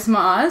us. Open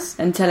my eyes.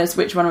 And tell us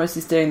which one of us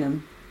is doing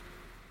them.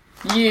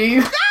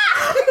 You.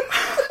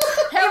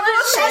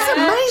 She's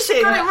amazing.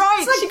 She got it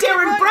right. It's like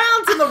Derren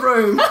Brown's in the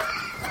room.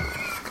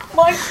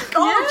 My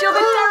God, you're the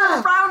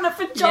Derren Brown of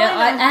vagina. Yeah,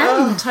 I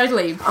am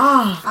totally.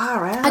 Oh,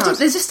 far out.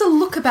 There's just a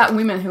look about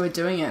women who are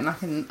doing it, and I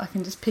can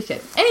just pick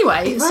it.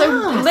 Anyway, so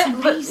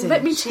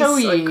let me tell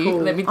you.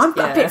 Cool. I'm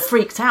a bit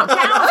freaked out. Get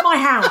out of my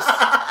house.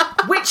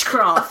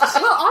 Witchcraft.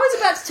 Well, I was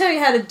about to tell you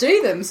how to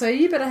do them, so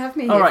you better have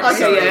me here. All right.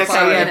 Okay.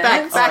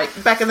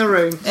 Back in the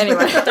room.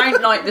 Anyway,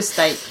 don't like the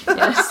steak.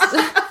 Yes.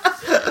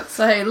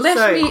 So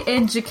let me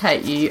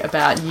educate you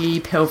about ye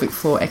pelvic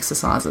floor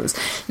exercises.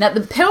 Now, the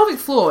pelvic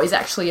floor is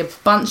actually a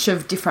bunch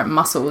of different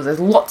muscles. There's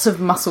lots of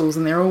muscles,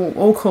 and they're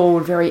all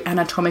called very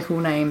anatomical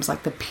names,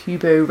 like the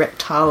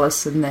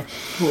puborectalis and the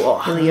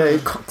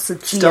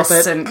iliococcygeus. Stop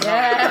it. And,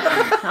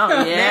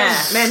 Oh, yeah.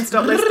 Men,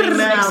 stop listening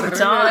now.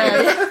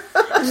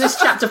 This is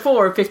chapter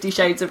 4 of 50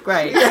 Shades of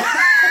Grey.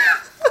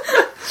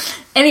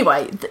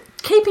 Anyway,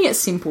 keeping it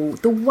simple,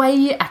 the way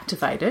you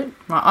activate it,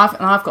 right?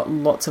 I've got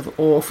lots of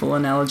awful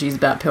analogies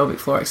about pelvic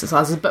floor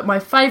exercises, but my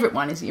favourite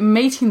one is you're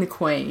meeting the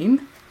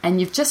Queen,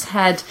 and you've just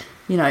had,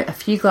 a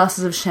few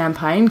glasses of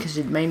champagne because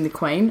you'd meeting the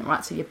Queen,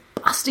 right? So you're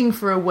busting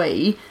for a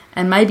wee,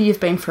 and maybe you've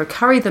been for a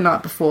curry the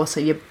night before,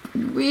 so you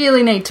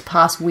really need to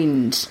pass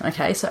wind.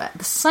 Okay, so at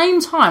the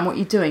same time, what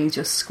you're doing is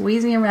you're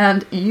squeezing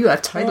around. You are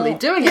totally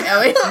doing it,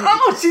 Ellie.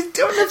 Oh, she's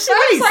doing the face.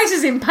 Her face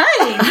is in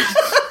pain.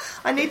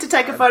 I need to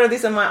take a photo of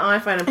this on my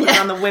iPhone and put it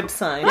on the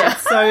website.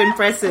 It's so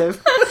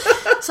impressive.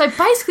 So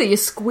basically, you're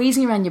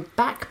squeezing around your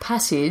back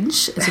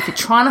passage as if you're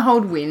trying to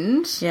hold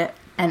wind. Yeah.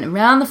 And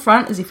around the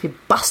front as if you're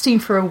busting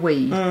for a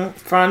wee.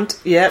 Front,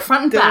 yeah.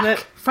 Front and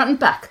back. Front and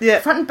back.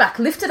 Yeah. Front and back.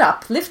 Lift it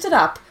up. Lift it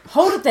up.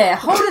 Hold it there.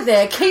 Hold it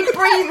there. Keep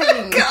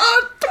breathing.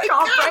 God, Keep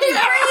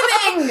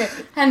breathing.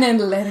 And then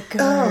let it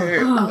go.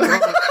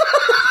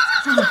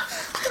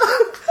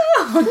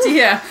 Oh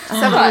dear.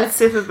 Have a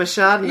sip of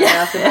Chardonnay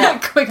after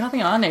that. Quick, I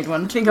think I need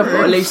one. I think I've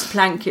got a loose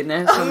plank in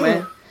there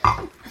somewhere.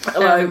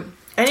 Hello.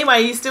 Anyway, are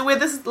you still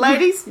with us,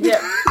 ladies? Yeah.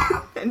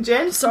 And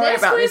Jen? Sorry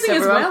about this,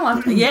 as everyone. well.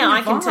 I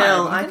can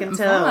tell. I can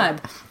tell.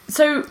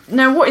 So,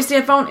 now what is the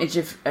advantage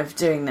of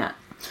doing that?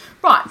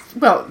 Right.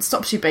 Well, it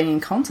stops you being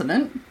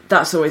incontinent.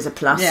 That's always a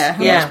plus. Yeah.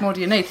 How much more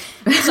do you need?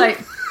 So,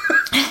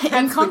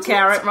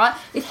 incontinence, right?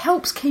 It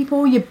helps keep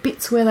all your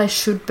bits where they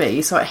should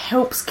be. So it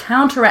helps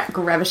counteract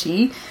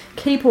gravity,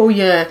 keep all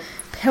your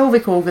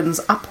pelvic organs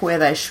up where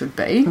they should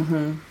be.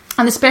 Mm-hmm.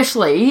 And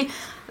especially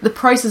the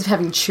process of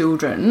having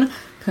children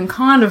can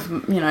kind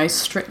of,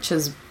 stretch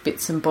as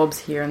bits and bobs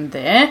here and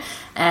there.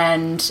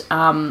 And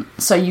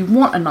so you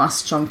want a nice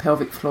strong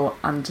pelvic floor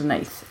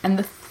underneath. And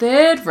the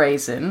third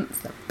reason,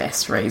 the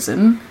best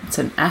reason, it's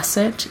an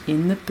asset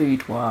in the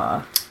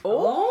boudoir.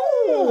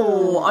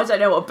 Oh, I don't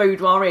know what a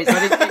boudoir is. I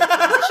didn't think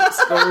much at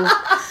school.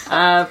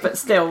 But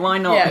still, why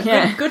not?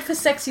 Yeah. Good for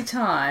sexy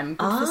time.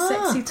 Good for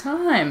sexy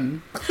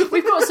time.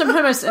 We've got some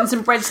hummus and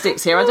some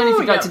breadsticks here. I don't know if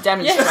you'd like to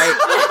demonstrate.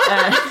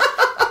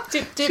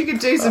 Dip, dip. She could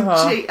do some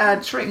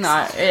tricks.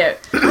 No, yeah.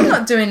 I'm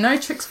not doing no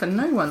tricks for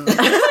no one.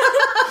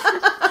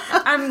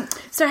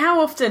 So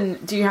how often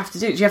do you have to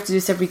do it? Do you have to do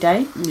this every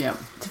day? Yeah.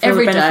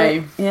 Every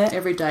day. Yeah.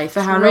 Every day.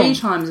 For how long? 3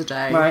 times a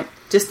day. Right.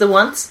 Just the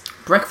once?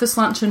 Breakfast,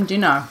 lunch and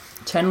dinner.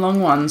 10 long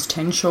ones,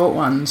 10 short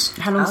ones.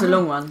 How long's the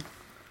long one?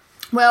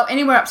 Well,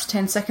 anywhere up to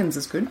 10 seconds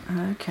is good.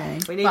 Okay.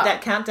 We need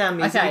that countdown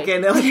music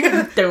again. All right,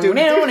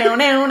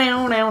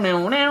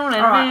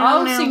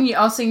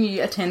 I'll sing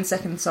you a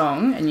 10-second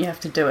song, and you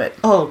have to do it.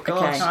 Oh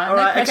gosh! Okay. All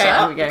right, no okay. pressure.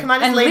 Here we go. Can I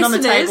just lean on the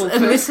table?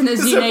 And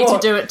listeners, you need to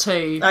do it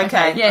too.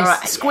 Okay. Yes. All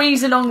right.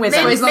 Squeeze along with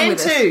Men, us. men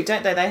too,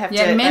 don't they? They have to.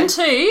 Yeah, men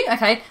too.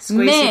 Okay, Squeeze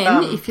your men,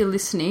 bum. if you're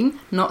listening,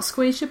 not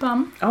squeeze your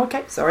bum. Oh,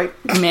 okay, sorry.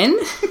 Men.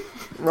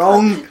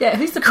 Wrong. Yeah,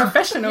 who's the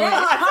professional? Come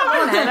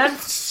on, Helen.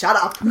 Shut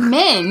up.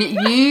 Men,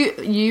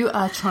 you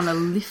are trying to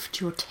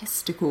lift your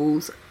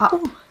testicles up.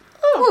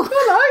 Oh,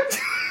 hello.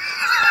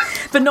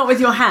 But not with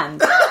your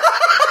hand.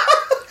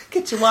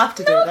 Get your wife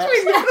to do that.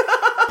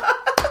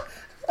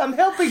 I'm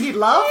helping you,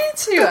 love. You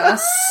two are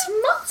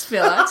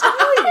smutsville, I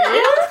tell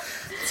you.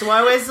 That's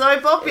why we're so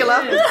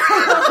popular.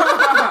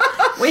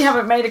 We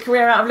haven't made a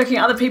career out of looking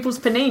at other people's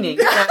panini.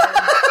 So,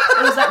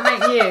 what does that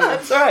make you?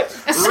 That's right.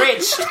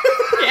 Rich.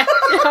 Yeah.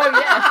 Oh,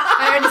 yeah.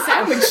 I own a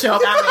sandwich shop.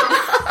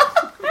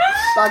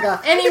 Bugger.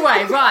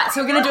 Anyway, right,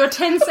 so we're going to do a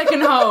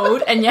 10-second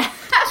hold, and you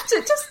have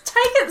to just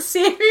take it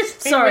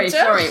seriously. Sorry,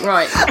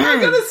 right. I'm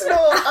going to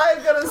snort in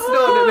a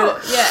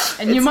minute. Yeah,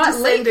 and you might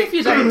leave if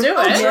you don't do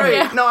it. True.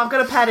 Yeah. No, I've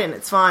got a pad in.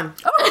 It's fine.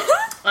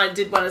 I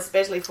did one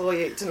especially for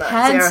you tonight,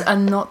 Pads Sarah. are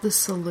not the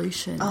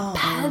solution. Oh.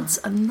 Pads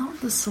are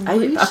not the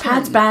solution. Are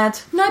pads bad?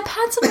 No,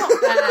 pads are not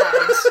bad.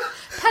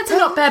 Pads are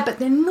not bad, but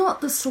they're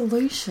not the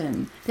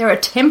solution. They're a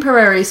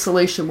temporary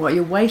solution while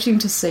you're waiting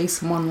to see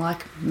someone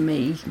like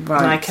me.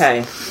 Right.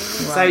 Okay.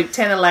 So,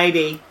 tell a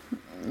lady.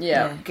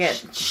 Yeah.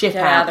 Get Shit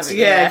out of it.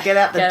 Yeah, get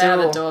out the Get door.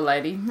 out the door,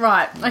 lady.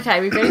 Right.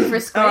 Okay, we ready for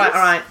a squeeze? All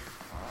right.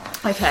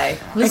 Okay.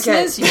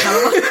 Listeners, you come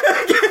along.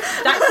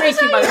 That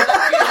creaking, by the way,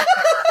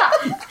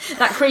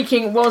 that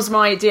creaking was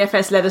my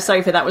DFS leather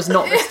sofa. That was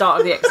not the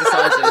start of the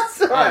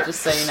exercises. Right.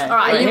 Just so you know. All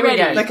right, are you here we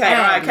ready? go. Okay,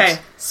 all right, okay.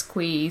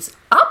 Squeeze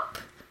up.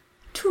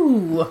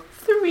 2,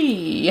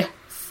 3,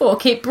 4.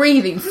 Keep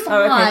breathing.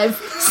 5,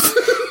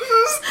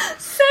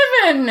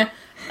 7,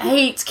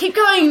 8. Keep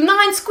going.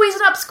 9. Squeeze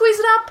it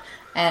up.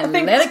 And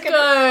let it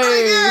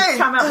go.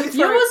 Come out with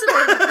Yours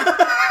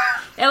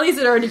Ellie's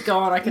had already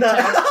gone, I can tell.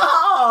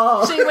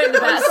 Oh. She went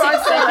about 6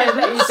 I've seconds.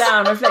 let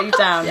you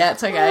down. Yeah,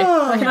 it's okay.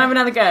 Can I have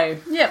another go?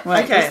 Yep.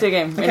 Right, Okay. let's do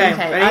again. Okay.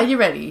 Okay, Ready? are you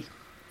ready?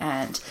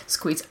 And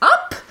squeeze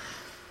up.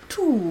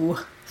 2,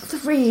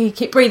 3.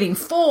 Keep breathing.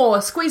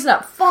 4. Squeeze it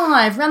up.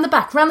 5. Round the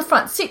back. Round the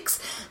front. 6,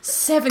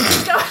 7.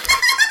 Keep going.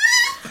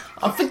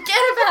 Oh, forget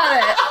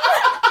about it.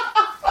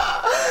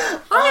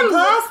 I'm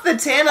past the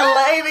tenor,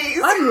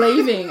 ladies. I'm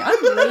leaving. You have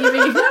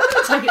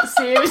to take it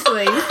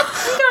seriously.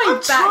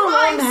 I'm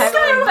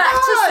going back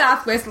to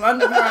Southwest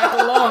London where I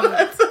belong.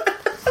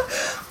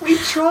 We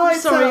tried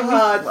so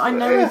hard. I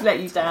know we've let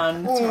you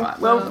down. It's all right.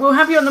 Well, we'll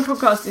have you on the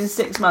podcast in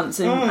 6 months,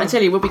 and I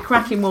tell you, we'll be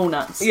cracking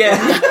walnuts. Yeah.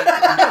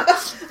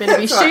 Better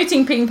be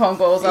shooting ping pong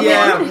balls.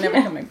 Yeah. I'm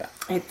never coming back.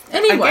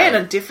 Anyway. Again,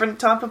 a different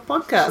type of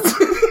podcast.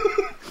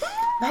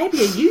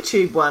 Maybe a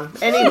YouTube one.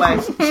 Anyway,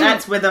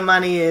 that's where the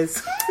money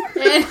is.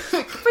 Bringing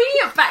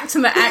it back to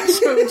the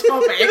actual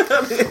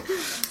topic.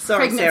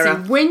 Sorry, Pregnancy. Sarah.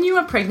 When you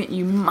are pregnant,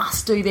 you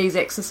must do these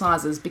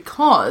exercises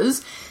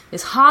because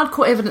there's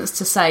hardcore evidence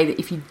to say that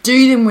if you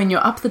do them when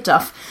you're up the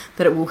duff,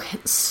 that it will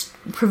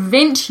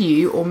prevent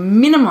you or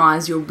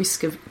minimise your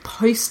risk of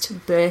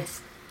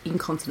post-birth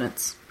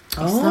incontinence. Is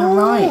that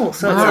right?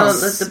 So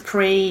Yes. it's the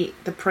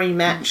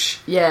pre-match.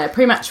 Yeah,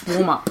 pre-match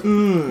warm-up.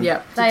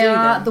 Yeah, they do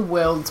are them. the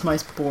world's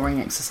most boring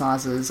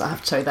exexercises. I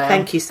have to tell you,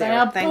 Thank you, Sarah. They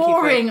are Thank you for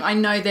boring. I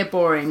know they're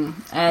boring,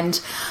 and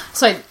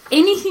so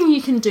anything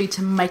you can do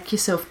to make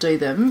yourself do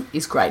them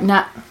is great.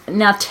 Now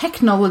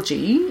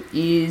technology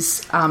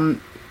is.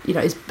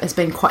 Has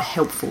been quite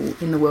helpful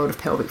in the world of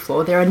pelvic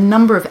floor. There are a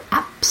number of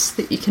apps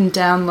that you can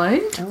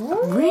download.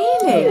 Oh,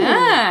 Really?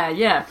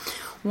 Yeah.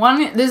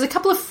 There's a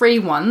couple of free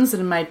ones that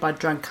are made by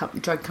drug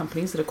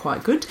companies that are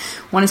quite good.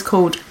 One is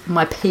called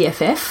My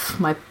PFF,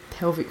 My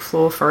Pelvic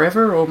Floor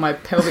Forever, or My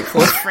Pelvic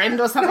Floor Friend,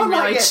 or something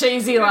really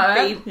cheesy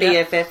like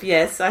that. BFF,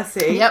 yes, I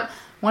see. Yep.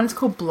 One is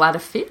called Bladder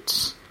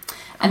Fit.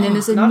 And then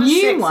there's a not as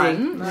new sexy.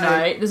 one.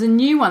 No. There's a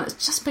new one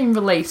that's just been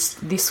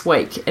released this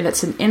week, and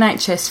it's an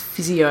NHS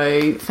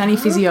physio. Fanny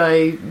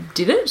Physio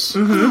did it.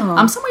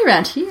 Somewhere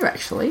around here,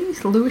 actually,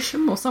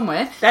 Lewisham or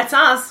somewhere. That's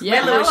us.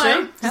 Yeah, We're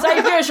Lewisham. hello.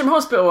 Say Lewisham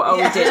Hospital. Oh,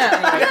 we did.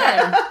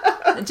 Yeah.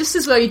 Just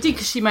as well you did,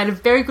 because she made a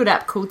very good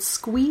app called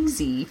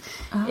Squeezy.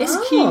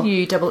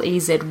 Squeezy.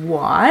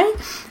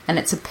 And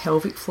it's a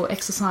pelvic floor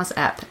exercise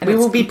app. And we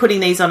will be putting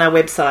these on our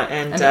website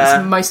and it's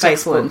most Facebook.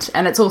 excellent.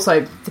 And it's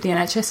also for the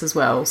NHS as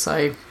well,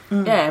 so...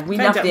 Yeah, we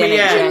love the NHS.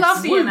 Yeah. We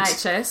love the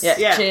NHS.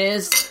 Yeah.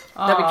 Cheers.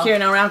 They'll be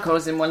curing our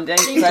alcohols in one day.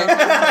 Sewing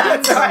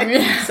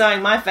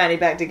my fanny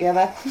back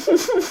together.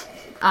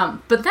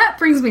 But that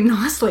brings me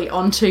nicely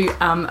onto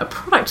a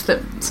product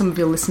that some of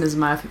your listeners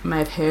may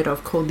have heard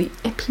of called the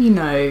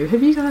Epino.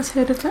 Have you guys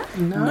heard of that?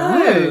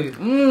 No.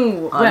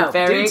 I'm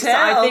very excited.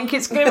 I think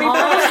it's going to be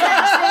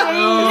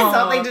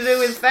something to do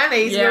with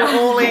fannies. Yeah. We're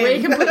all in.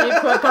 We can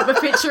pop a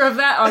picture of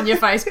that on your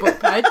Facebook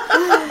page.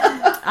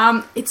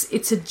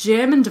 It's a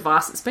German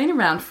device that's been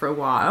around for a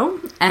while,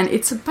 and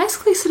it's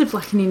basically sort of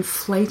like an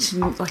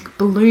inflating, like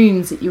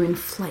balloons that you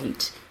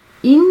inflate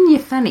in your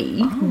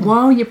fanny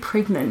while you're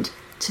pregnant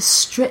to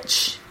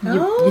stretch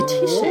your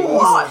tissues.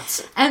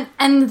 What?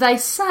 And they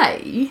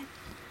say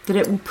that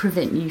it will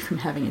prevent you from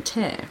having a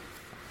tear.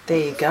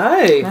 There you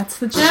go. That's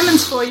the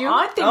Germans for you.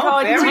 I think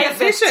I'd take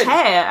the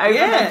tear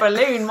over the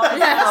balloon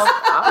myself.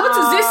 What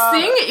is this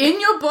thing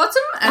in your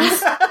bottom and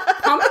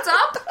pump it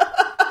up?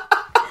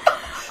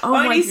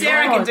 Only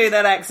Sarah can do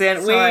that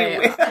accent. Sorry.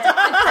 And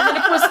then,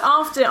 of course,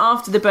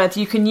 after the birth,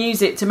 you can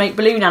use it to make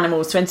balloon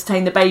animals to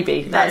entertain the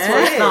baby. That's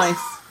what's nice.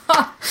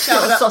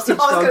 Sausage I was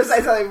going to dogs.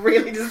 say something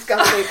really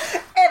disgusting.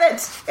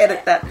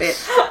 Edit that bit.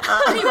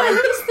 Anyway,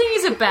 this thing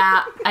is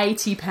about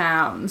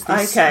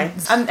 £80. Okay.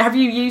 Have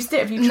you used it?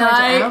 Have you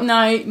tried it out? No.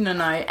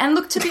 And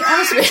look, to be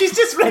honest with you, She's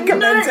just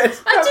recommended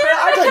it.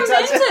 I didn't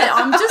recommend it.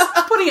 I'm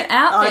just putting it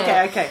out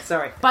there. Okay,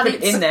 sorry. But Put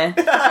it in there. Up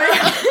there.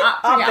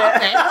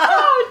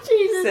 Oh,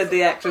 Jesus. Said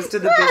the actress to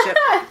the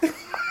bishop.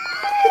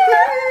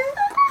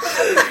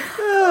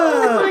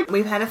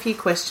 We've had a few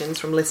questions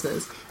from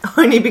listeners,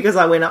 only because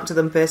I went up to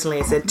them personally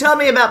and said, tell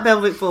me about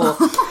pelvic floor.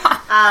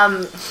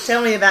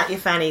 Tell me about your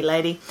fanny,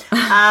 lady.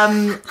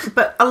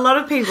 But a lot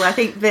of people, I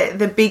think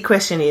the big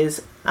question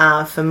is,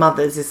 for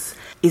mothers,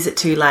 is it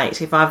too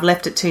late? If I've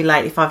left it too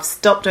late, if I've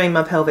stopped doing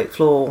my pelvic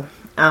floor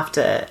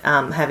after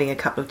having a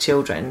couple of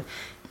children,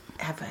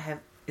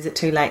 is it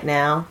too late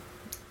now?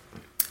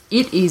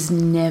 It is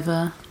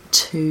never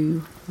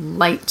too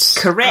late.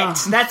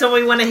 Correct. That's all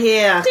we want to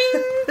hear.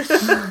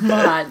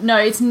 Right. No,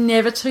 it's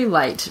never too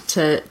late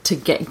to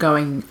get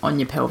going on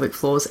your pelvic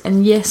floors.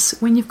 And yes,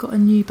 when you've got a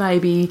new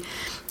baby,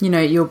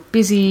 you're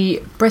busy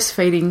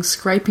breastfeeding,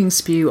 scraping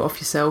spew off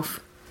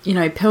yourself,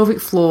 pelvic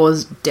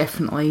floors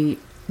definitely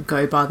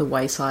go by the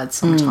wayside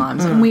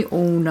sometimes. And we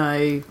all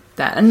know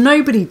that. And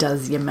nobody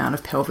does the amount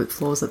of pelvic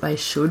floors that they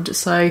should.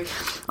 So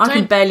I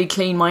can barely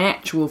clean my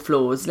actual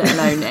floors, let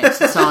alone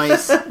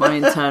exercise my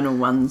internal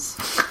ones.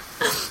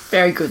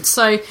 Very good.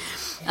 So...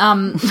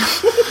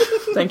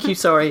 Thank you,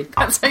 sorry.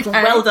 That's okay.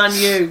 Well done,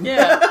 you.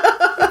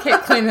 Yeah.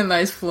 Keep cleaning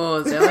those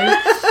floors, Ellie.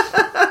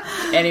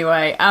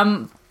 Anyway,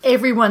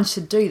 everyone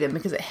should do them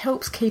because it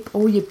helps keep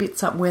all your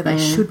bits up where they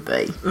should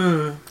be.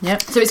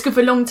 Yep. So it's good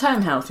for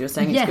long-term health, you're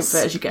saying? Yes. It's good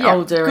for as you get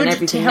older good and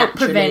everything to help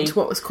naturally. prevent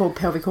what was called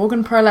pelvic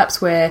organ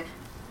prolapse, where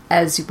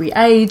as we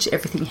age,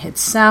 everything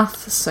heads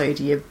south, so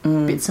do your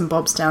bits and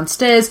bobs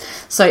downstairs.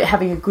 So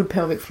having a good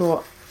pelvic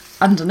floor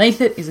underneath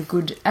it is a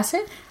good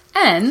asset.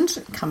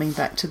 And coming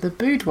back to the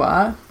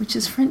boudoir, which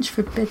is French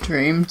for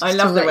bedroom. I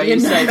love the way you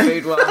say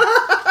boudoir.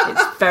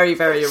 It's very,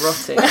 very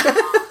erotic.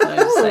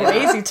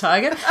 Easy,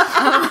 Tiger.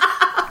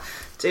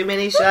 Too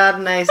many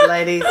Chardonnays,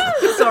 ladies.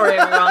 Sorry,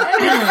 everyone.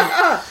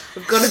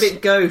 We've got a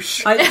bit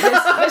gauche.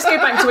 Let's go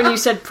back to when you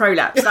said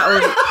prolapse. That will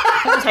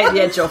take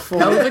the edge off for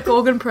me. Pelvic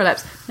organ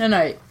prolapse.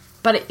 No.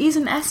 But it is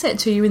an asset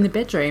to you in the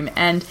bedroom.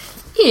 And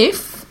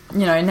if...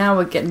 now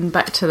we're getting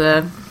back to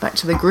the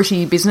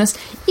gritty business.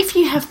 If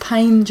you have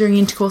pain during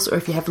intercourse, or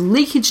if you have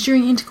leakage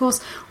during intercourse,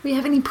 or you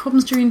have any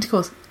problems during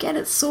intercourse, get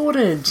it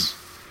sorted.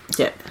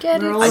 Yeah,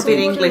 We're all a bit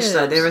English,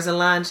 though. There is a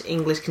large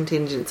English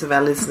contingent of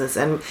our listeners,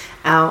 and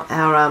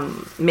our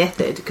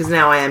method, because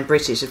now I am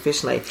British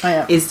officially,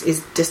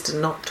 is just to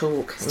not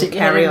talk. Stick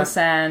your head in the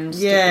sand.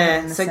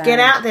 Yeah, so get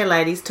out there,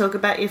 ladies. Talk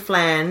about your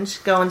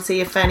flange. Go and see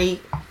your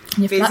fanny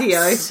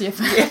physio. So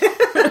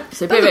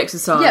a bit of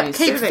exercise. Yeah,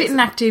 keep fit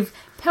and active.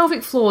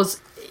 Pelvic floors.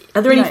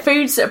 Are there any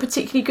foods that are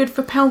particularly good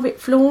for pelvic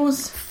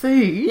floors?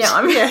 Food?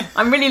 Yeah,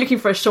 I'm really looking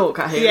for a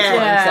shortcut here. Yeah. Is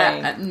what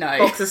I'm saying. No.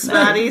 Box of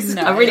Smarties.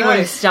 No. I really want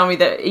you to tell me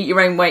that eat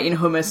your own weight in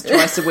hummus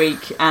twice a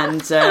week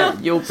and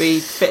you'll be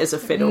fit as a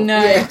fiddle.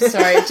 No,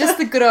 sorry. Just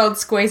the good old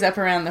squeeze up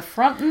around the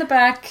front and the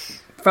back.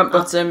 Front,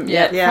 bottom,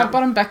 Front,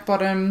 bottom, back,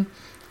 bottom.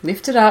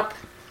 Lift it up.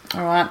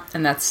 All right,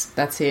 and that's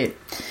it.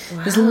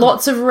 Wow. There's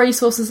lots of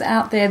resources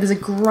out there. There's a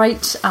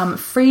great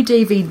free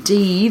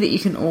DVD that you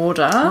can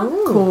order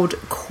called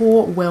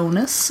Core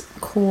Wellness,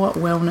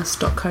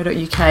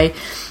 corewellness.co.uk.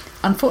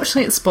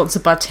 Unfortunately, it's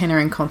sponsored by Tenor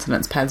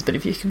Incontinence Pads, but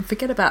if you can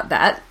forget about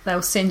that,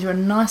 they'll send you a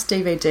nice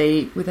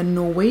DVD with a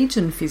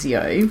Norwegian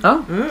physio.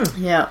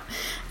 Yeah.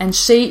 And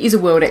she is a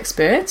world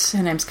expert.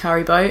 Her name's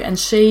Kari Bo, and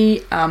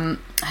she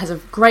has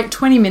a great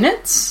 20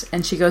 minutes,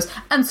 and she goes,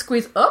 and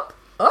squeeze up.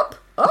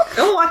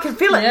 Oh, I can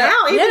feel it now.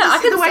 Even I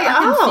the way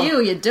can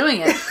feel you're doing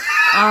it.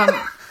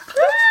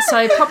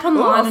 So pop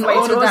online and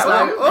order that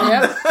one.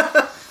 Yep.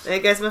 There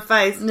goes my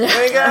face. There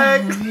we go.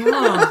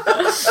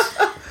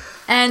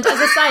 And as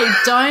I say,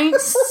 don't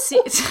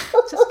sit.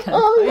 Just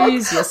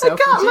compose yourself.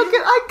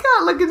 I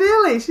can't look at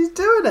Ellie. She's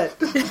doing it.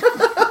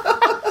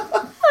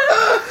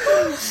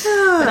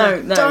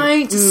 No.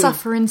 Don't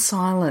suffer in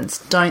silence.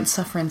 Don't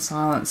suffer in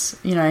silence.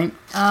 You know.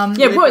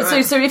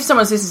 So if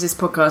someone listens to this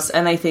podcast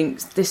and they think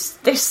this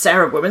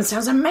Sarah woman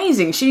sounds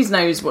amazing, she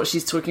knows what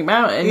she's talking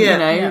about,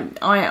 and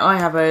I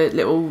have a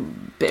little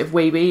bit of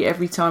wee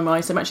every time I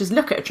so much as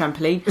look at a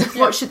trampoline.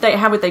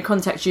 How would they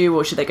contact you,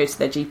 or should they go to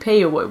their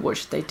GP, or what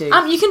should they do?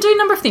 You can do a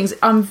number of things.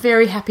 I'm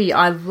very happy.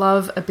 I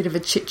love a bit of a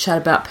chit chat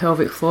about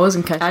pelvic floors,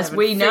 in case as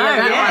we know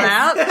that one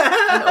out,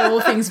 and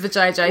all things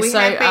Vajayjays. We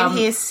have been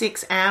here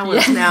 6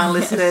 hours now,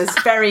 listeners.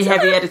 Very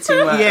heavy editing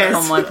work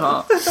on my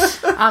part.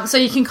 So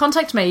you can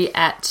contact me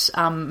at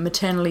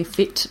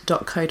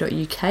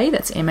maternilyfit.co.uk.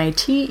 That's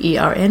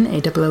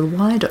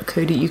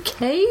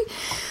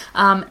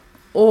maternally.co.uk.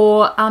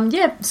 Or,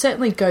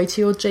 certainly go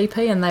to your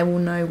GP and they will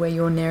know where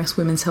your nearest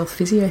women's health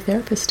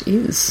physiotherapist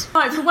is.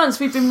 Right, for once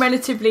we've been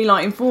relatively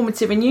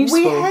informative and useful.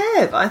 We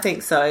have, I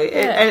think so.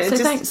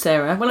 Thanks,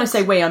 Sarah. When I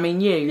say we, I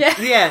mean you.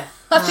 Yeah.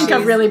 I think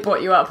I've really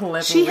brought you up a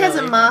level. She has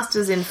a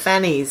master's in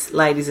fannies,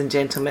 ladies and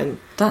gentlemen.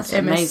 That's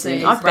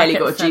amazing. I've barely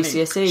got a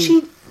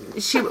GCSE.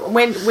 She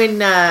when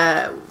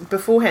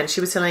beforehand she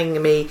was telling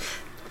me,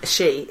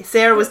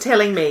 Sarah was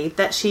telling me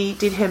that she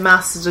did her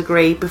master's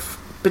degree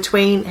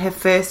between her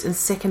first and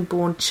second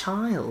born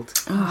child.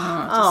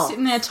 Just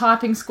sitting there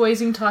typing,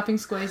 squeezing.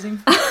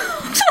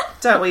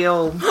 Don't we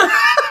all?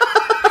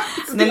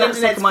 And then the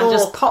second one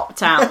just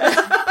popped out.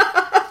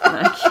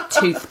 Like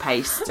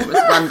toothpaste. It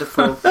was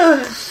wonderful.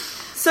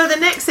 So the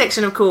next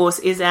section, of course,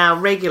 is our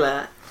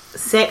regular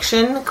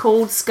section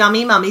called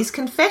Scummy Mummy's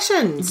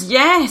Confessions.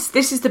 Yes,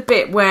 this is the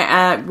bit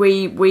where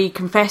we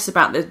confess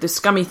about the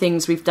scummy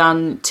things we've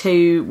done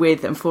to,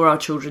 with and for our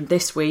children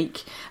this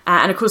week.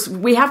 And of course,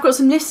 we have got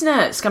some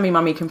listener Scummy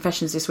Mummy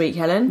confessions this week,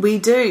 Helen. We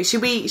do.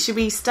 Should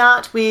we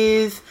start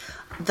with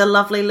the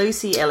lovely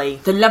Lucy, Ellie?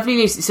 The lovely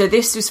Lucy. So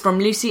this was from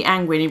Lucy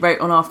Angwin, who wrote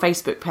on our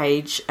Facebook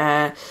page,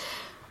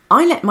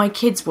 I let my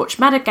kids watch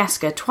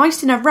Madagascar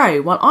twice in a row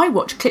while I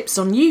watch clips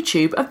on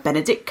YouTube of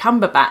Benedict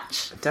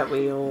Cumberbatch. Don't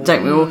we all?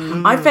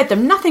 I fed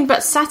them nothing but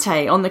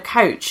satay on the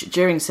couch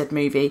during said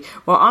movie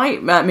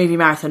movie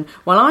marathon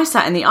while I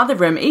sat in the other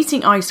room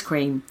eating ice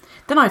cream.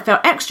 Then I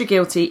felt extra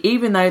guilty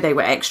even though they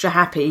were extra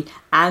happy,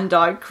 and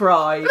I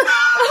cried.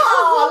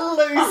 Oh,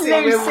 Lucy,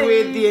 we're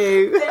with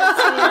you.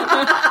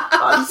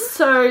 I'm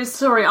so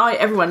sorry.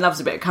 Everyone loves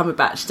a bit of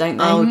Cumberbatch, don't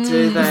they? Oh,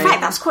 do they? In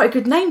fact, that's quite a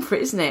good name for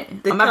it, isn't it?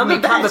 I'm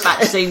having me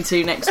Cumberbatch scene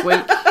 2 next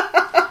week.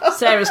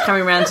 Sarah's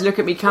coming round to look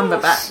at me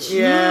Cumberbatch.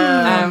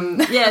 Yeah.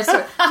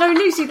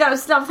 Lucy, that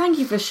was love. Thank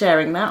you for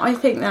sharing that. I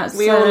think that's...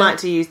 We all like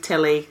to use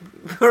telly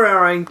for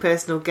our own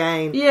personal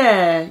gain.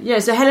 Yeah.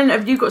 So, Helen,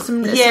 have you got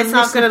some... Yes,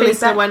 I've got a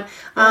listener one.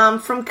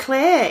 From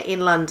Claire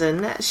in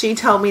London. She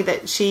told me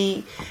that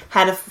she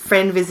had a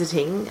friend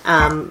visiting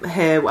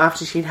her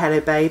after she'd had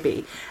her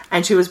baby,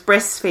 and she was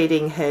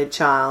breastfeeding her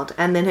child,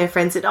 and then her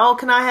friend said, "Oh,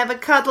 can I have a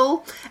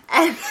cuddle?"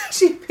 And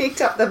she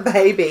picked up the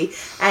baby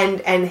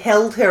and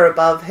held her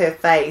above her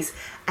face,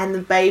 and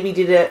the baby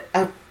did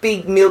a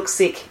big milk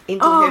sick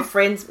into her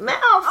friend's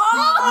mouth.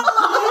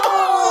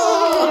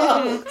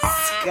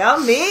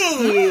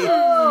 Scummy. So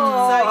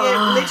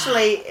yeah,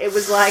 literally it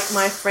was like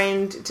my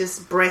friend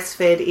just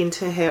breastfed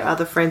into her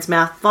other friend's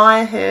mouth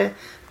via her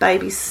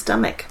baby's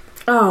stomach.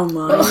 Oh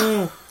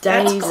my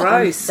That's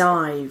gross.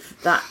 Dive.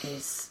 That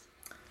is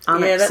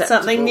unacceptable. Yeah, that's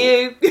something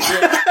new.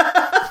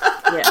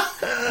 Yeah,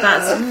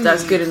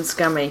 that's good and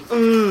scummy.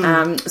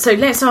 So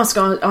let's ask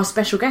our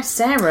special guest,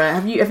 Sarah.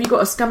 Have you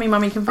got a scummy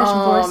mummy confession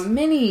for us?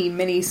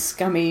 Many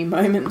scummy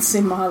moments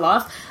in my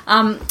life.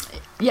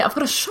 I've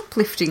got a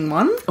shoplifting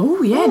one.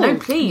 Oh yeah, no,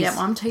 please. Yeah,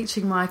 I'm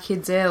teaching my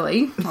kids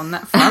early on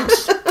that front.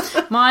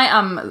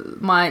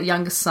 My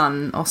youngest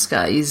son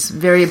Oscar is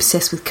very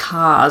obsessed with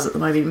cars at the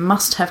moment. He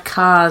must have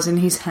cars in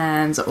his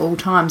hands at all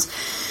times.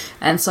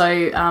 And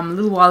so a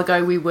little while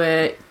ago we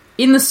were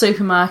in the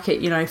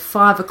supermarket,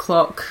 5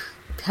 o'clock,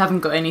 haven't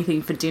got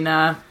anything for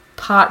dinner,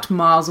 parked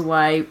miles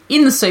away,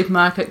 in the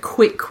supermarket,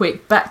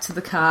 quick, back to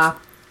the car,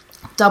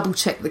 double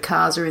check the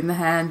cars are in the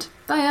hand.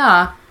 They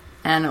are.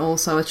 And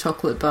also a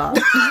chocolate bar.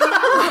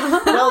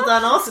 Well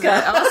done, Oscar.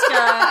 Oscar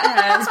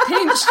has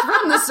pinched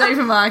from the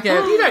supermarket.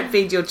 You don't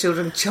feed your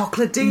children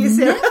chocolate, do you,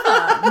 Sarah?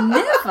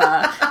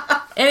 Never.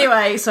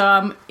 Anyway, so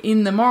I'm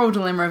in the moral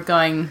dilemma of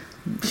going,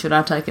 should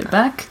I take it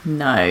back?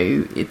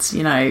 No. It's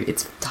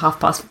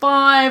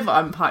 5:30.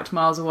 I'm parked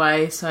miles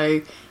away.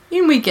 So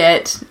in we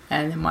get,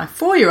 and then my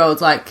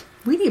 4-year-old's like,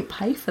 we didn't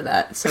pay for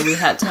that, so we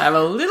had to have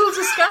a little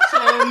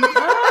discussion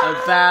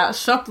about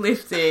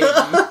shoplifting.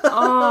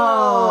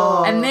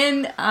 Oh. And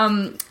then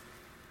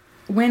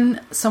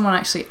when someone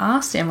actually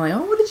asked Emily,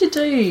 what did you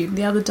do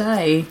the other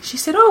day? She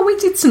said, we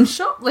did some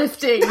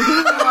shoplifting.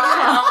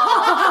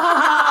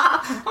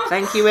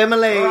 Thank you,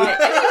 Emily. Right,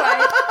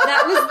 anyway,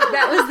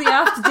 That was the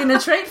after dinner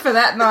treat for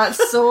that night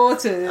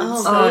sorted.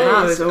 Oh,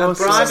 that was a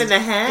awesome. bribe in the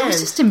It hand. was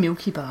just a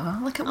Milky Bar.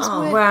 Like it was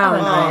worth, wow. I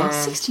don't know,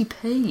 Oh.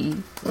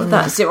 60p. Well,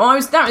 that's it. Well,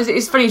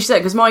 it's funny you said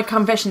because my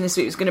confession this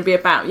week was going to be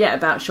about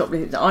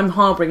shoplifting. I'm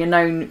harbouring a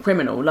known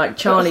criminal. Like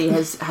Charlie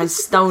has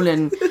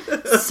stolen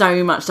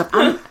so much stuff.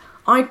 And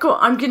I'm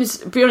going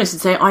to be honest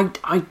and say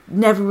I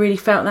never really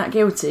felt that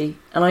guilty,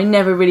 and I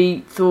never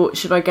really thought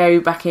should I go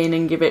back in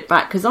and give it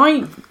back, because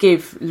I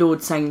give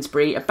Lord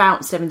Sainsbury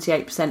about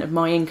 78% of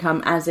my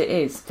income as it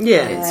is.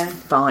 Yeah. It's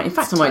fine. In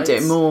fact, I might do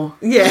it more.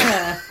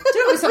 Yeah. Do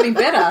it with something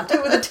better. Do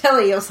it with a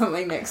telly or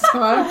something next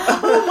time.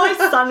 Oh, my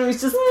son was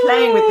just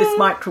playing with this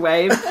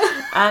microwave,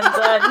 and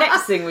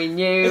next thing we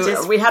knew,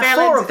 just we had fell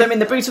 4 into of them in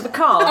the boot of the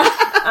car.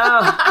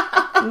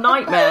 Oh,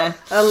 nightmare.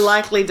 A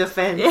likely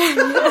defence.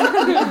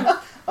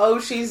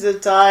 Oh, she's a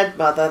tired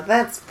mother.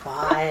 That's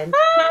fine.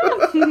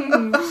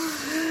 I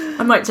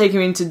might take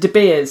him into De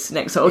Beers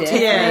next or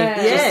Tiffany.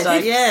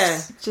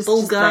 Just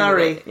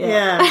Bulgari.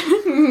 Yeah.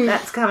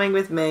 That's coming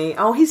with me.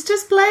 Oh, he's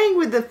just playing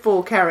with the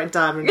 4-carat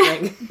diamond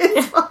ring.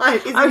 It's fine.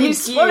 Isn't he he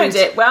swallowed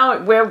cute? it.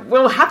 Well,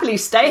 we'll happily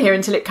stay here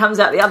until it comes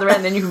out the other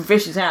end, then you can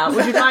fish it out.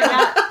 Would you like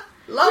that?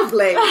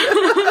 Lovely.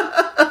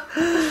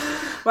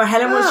 Well,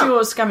 Helen, what's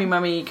your scummy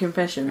mummy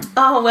confession?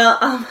 Oh,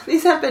 well,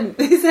 this happened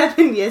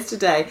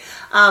yesterday.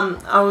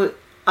 I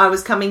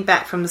was coming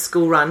back from the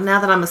school run,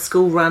 now that I'm a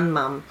school run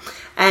mum,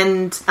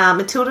 and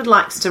Matilda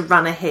likes to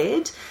run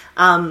ahead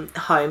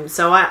home,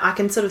 so I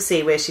can sort of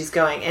see where she's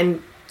going.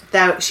 And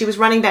she was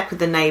running back with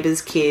the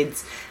neighbours'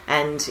 kids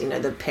and,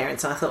 the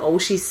parents, and I thought, oh,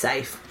 she's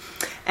safe.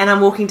 And I'm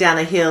walking down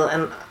a hill,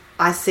 and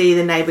I see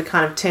the neighbour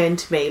kind of turn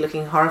to me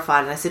looking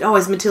horrified, and I said, oh,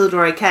 is Matilda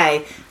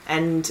okay?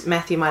 And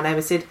Matthew, my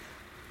neighbour, said,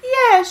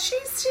 yeah,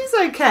 she's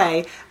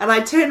okay. And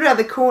I turned around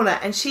the corner,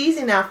 and she's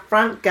in our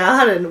front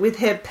garden with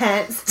her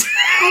pants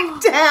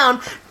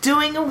down,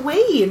 doing a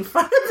wee in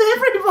front of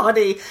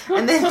everybody.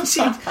 And then it was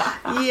a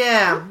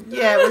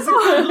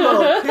good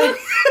look. And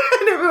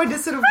everyone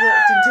just sort of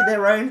walked into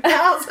their own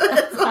house. And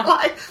I'm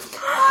like,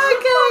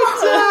 okay,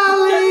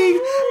 darling,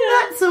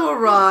 that's all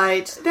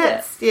right.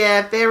 That's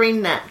very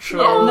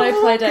natural. Yeah, no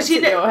play dates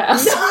at your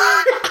house.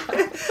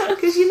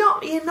 Because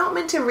you're not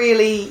meant to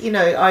really,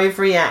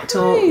 overreact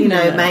or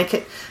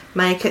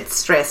make it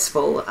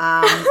stressful. She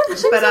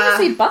was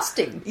obviously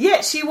busting.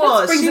 Yeah, she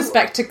was. That brings us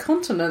back to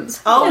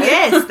continence. Oh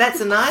yes, that's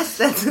a nice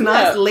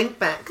link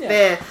back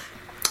there.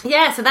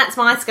 Yeah, so that's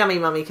my scummy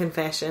mummy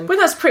confession. Well,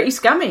 that's pretty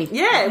scummy.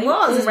 Yeah, it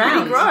was. It's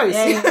pretty gross.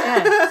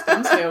 Yeah.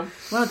 Scumstill.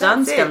 Well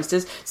done,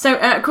 Scumsters. So,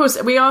 of course,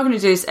 we are going to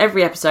do this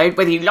every episode,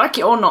 whether you like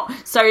it or not.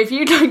 So, if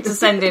you'd like to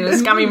send in a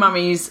Scummy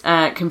Mummies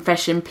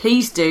confession,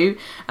 please do.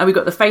 We've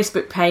got the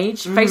Facebook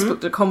page,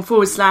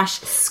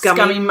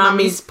 facebook.com/Scummy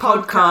Mummies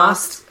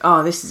Podcast.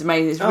 Oh, this is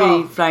amazing. It's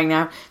really flowing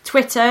now.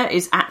 Twitter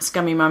is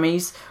 @Scummy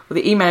Mummies, or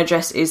the email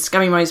address is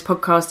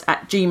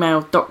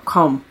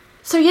scummymummies@gmail.com.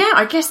 So yeah,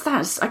 I guess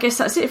that's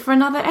it for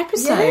another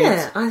episode.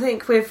 Yeah, I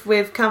think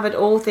we've covered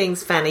all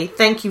things, Fanny.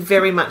 Thank you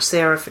very much,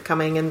 Sarah, for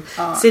coming and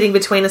sitting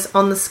between us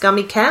on the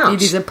scummy couch.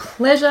 It is a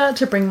pleasure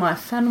to bring my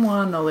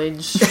Fanwa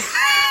knowledge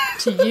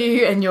to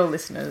you and your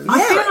listeners.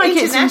 I feel like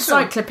it's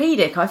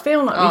encyclopedic. I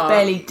feel like we've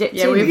barely dipped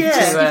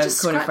into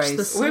corner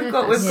phrase. We've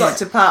got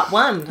to part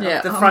 1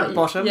 of the front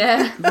bottom.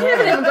 Yeah. We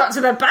haven't even got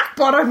to the back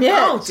bottom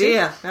yet. Oh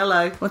dear,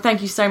 hello. Well,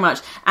 thank you so much.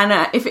 And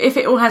if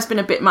it all has been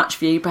a bit much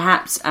for you,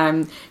 perhaps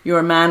you're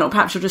a man, or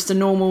perhaps you're just a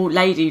normal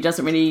lady who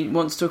doesn't really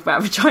want to talk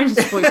about vaginas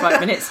for 45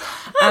 minutes.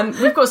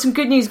 We've got some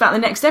good news about the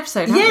next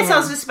episode. Yes, I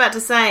was just about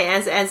to say,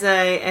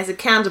 as a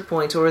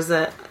counterpoint, or as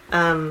a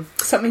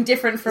something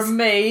different from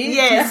me.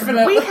 Yes,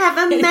 definitely. we have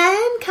a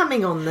man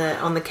coming on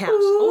the couch.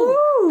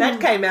 Oh, that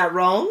came out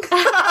wrong.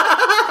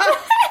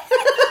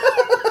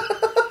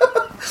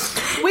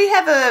 We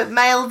have a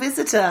male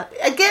visitor.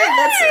 Again,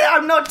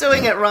 I'm not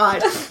doing it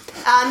right.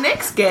 Our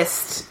next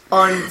guest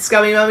on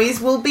Scummy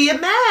Mummies will be a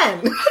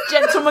man.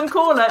 Gentleman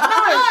caller.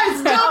 No,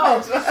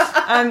 stop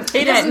it.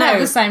 He doesn't have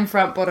the same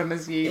front bottom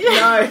as you.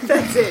 No,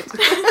 that's it.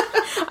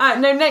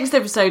 Next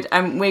episode,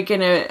 we're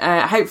going to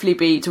hopefully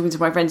be talking to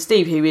my friend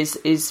Steve, who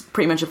is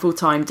pretty much a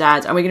full-time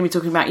dad, and we're going to be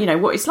talking about,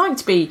 what it's like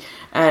to be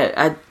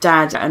a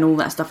dad and all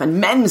that stuff, and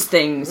men's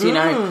things,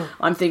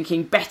 I'm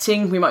thinking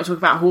betting, we might talk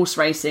about horse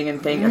racing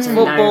and things. I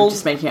don't know, I'm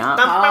just making it up.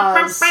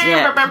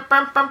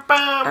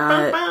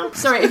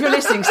 Sorry, if you're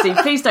listening, Steve,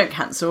 please don't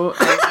cancel.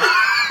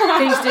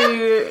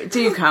 Please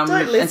do come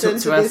Don't and listen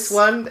talk to to us. this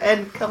one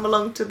and come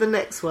along to the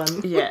next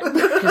one. Yeah,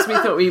 because we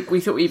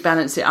thought we'd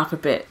balance it up a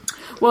bit.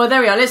 Well,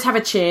 there we are. Let's have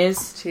a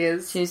cheers.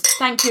 Cheers. Cheers.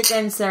 Thank you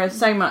again, Sarah,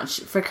 so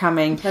much for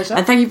coming. Pleasure.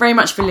 And thank you very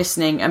much for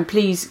listening. And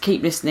please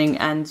keep listening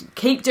and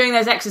keep doing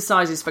those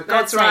exercises, for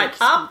God's sake. That's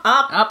right.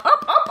 Up.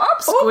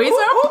 Squeeze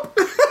up.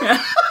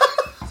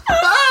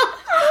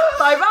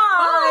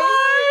 Bye-bye.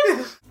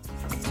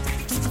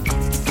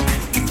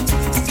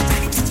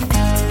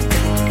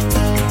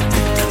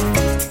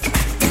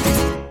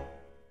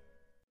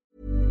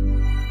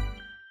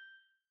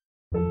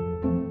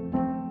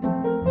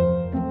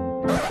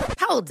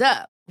 Hold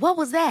up. What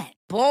was that?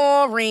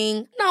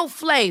 Boring. No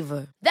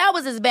flavor. That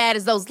was as bad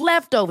as those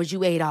leftovers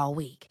you ate all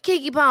week.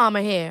 Keke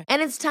Palmer here,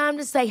 and it's time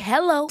to say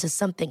hello to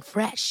something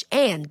fresh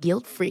and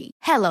guilt-free.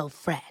 Hello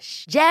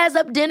Fresh. Jazz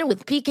up dinner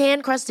with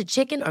pecan-crusted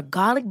chicken or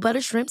garlic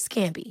butter shrimp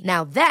scampi.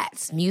 Now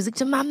that's music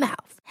to my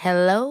mouth.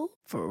 Hello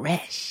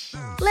Fresh.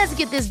 Let's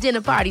get this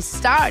dinner party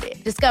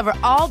started. Discover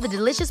all the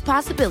delicious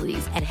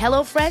possibilities at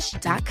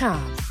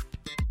HelloFresh.com.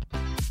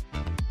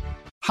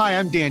 Hi,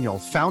 I'm Daniel,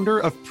 founder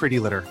of Pretty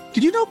Litter.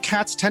 Did you know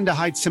cats tend to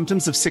hide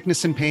symptoms of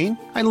sickness and pain?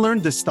 I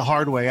learned this the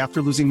hard way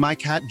after losing my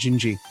cat,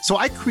 Gingy. So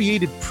I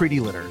created Pretty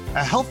Litter,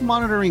 a health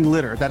monitoring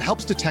litter that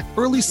helps detect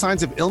early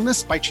signs of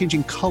illness by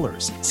changing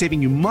colors, saving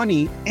you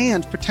money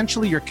and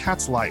potentially your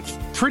cat's life.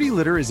 Pretty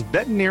Litter is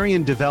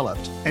veterinarian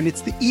developed, and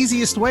it's the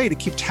easiest way to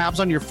keep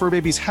tabs on your fur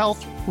baby's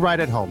health right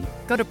at home.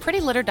 Go to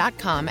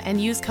prettylitter.com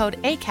and use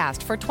code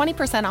ACAST for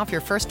 20% off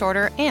your first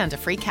order and a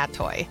free cat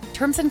toy.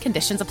 Terms and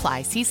conditions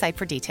apply. See site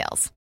for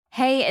details.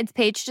 Hey, it's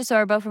Paige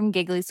DeSorbo from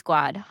Giggly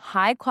Squad.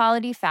 High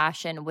quality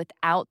fashion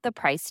without the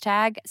price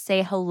tag.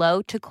 Say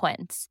hello to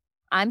Quince.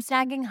 I'm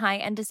snagging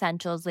high-end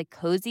essentials like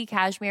cozy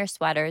cashmere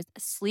sweaters,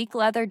 sleek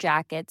leather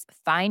jackets,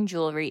 fine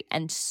jewelry,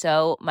 and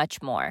so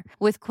much more.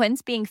 With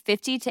Quince being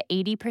 50 to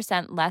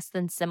 80% less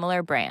than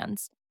similar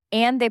brands.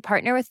 And they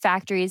partner with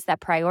factories that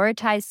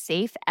prioritize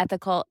safe,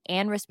 ethical,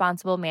 and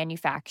responsible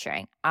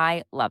manufacturing.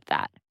 I love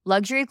that.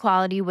 Luxury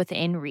quality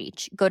within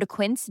reach. Go to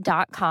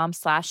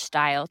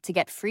quince.com/style to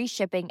get free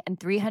shipping and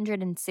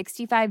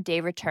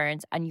 365-day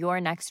returns on your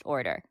next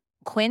order.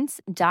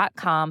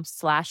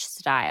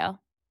 Quince.com/style.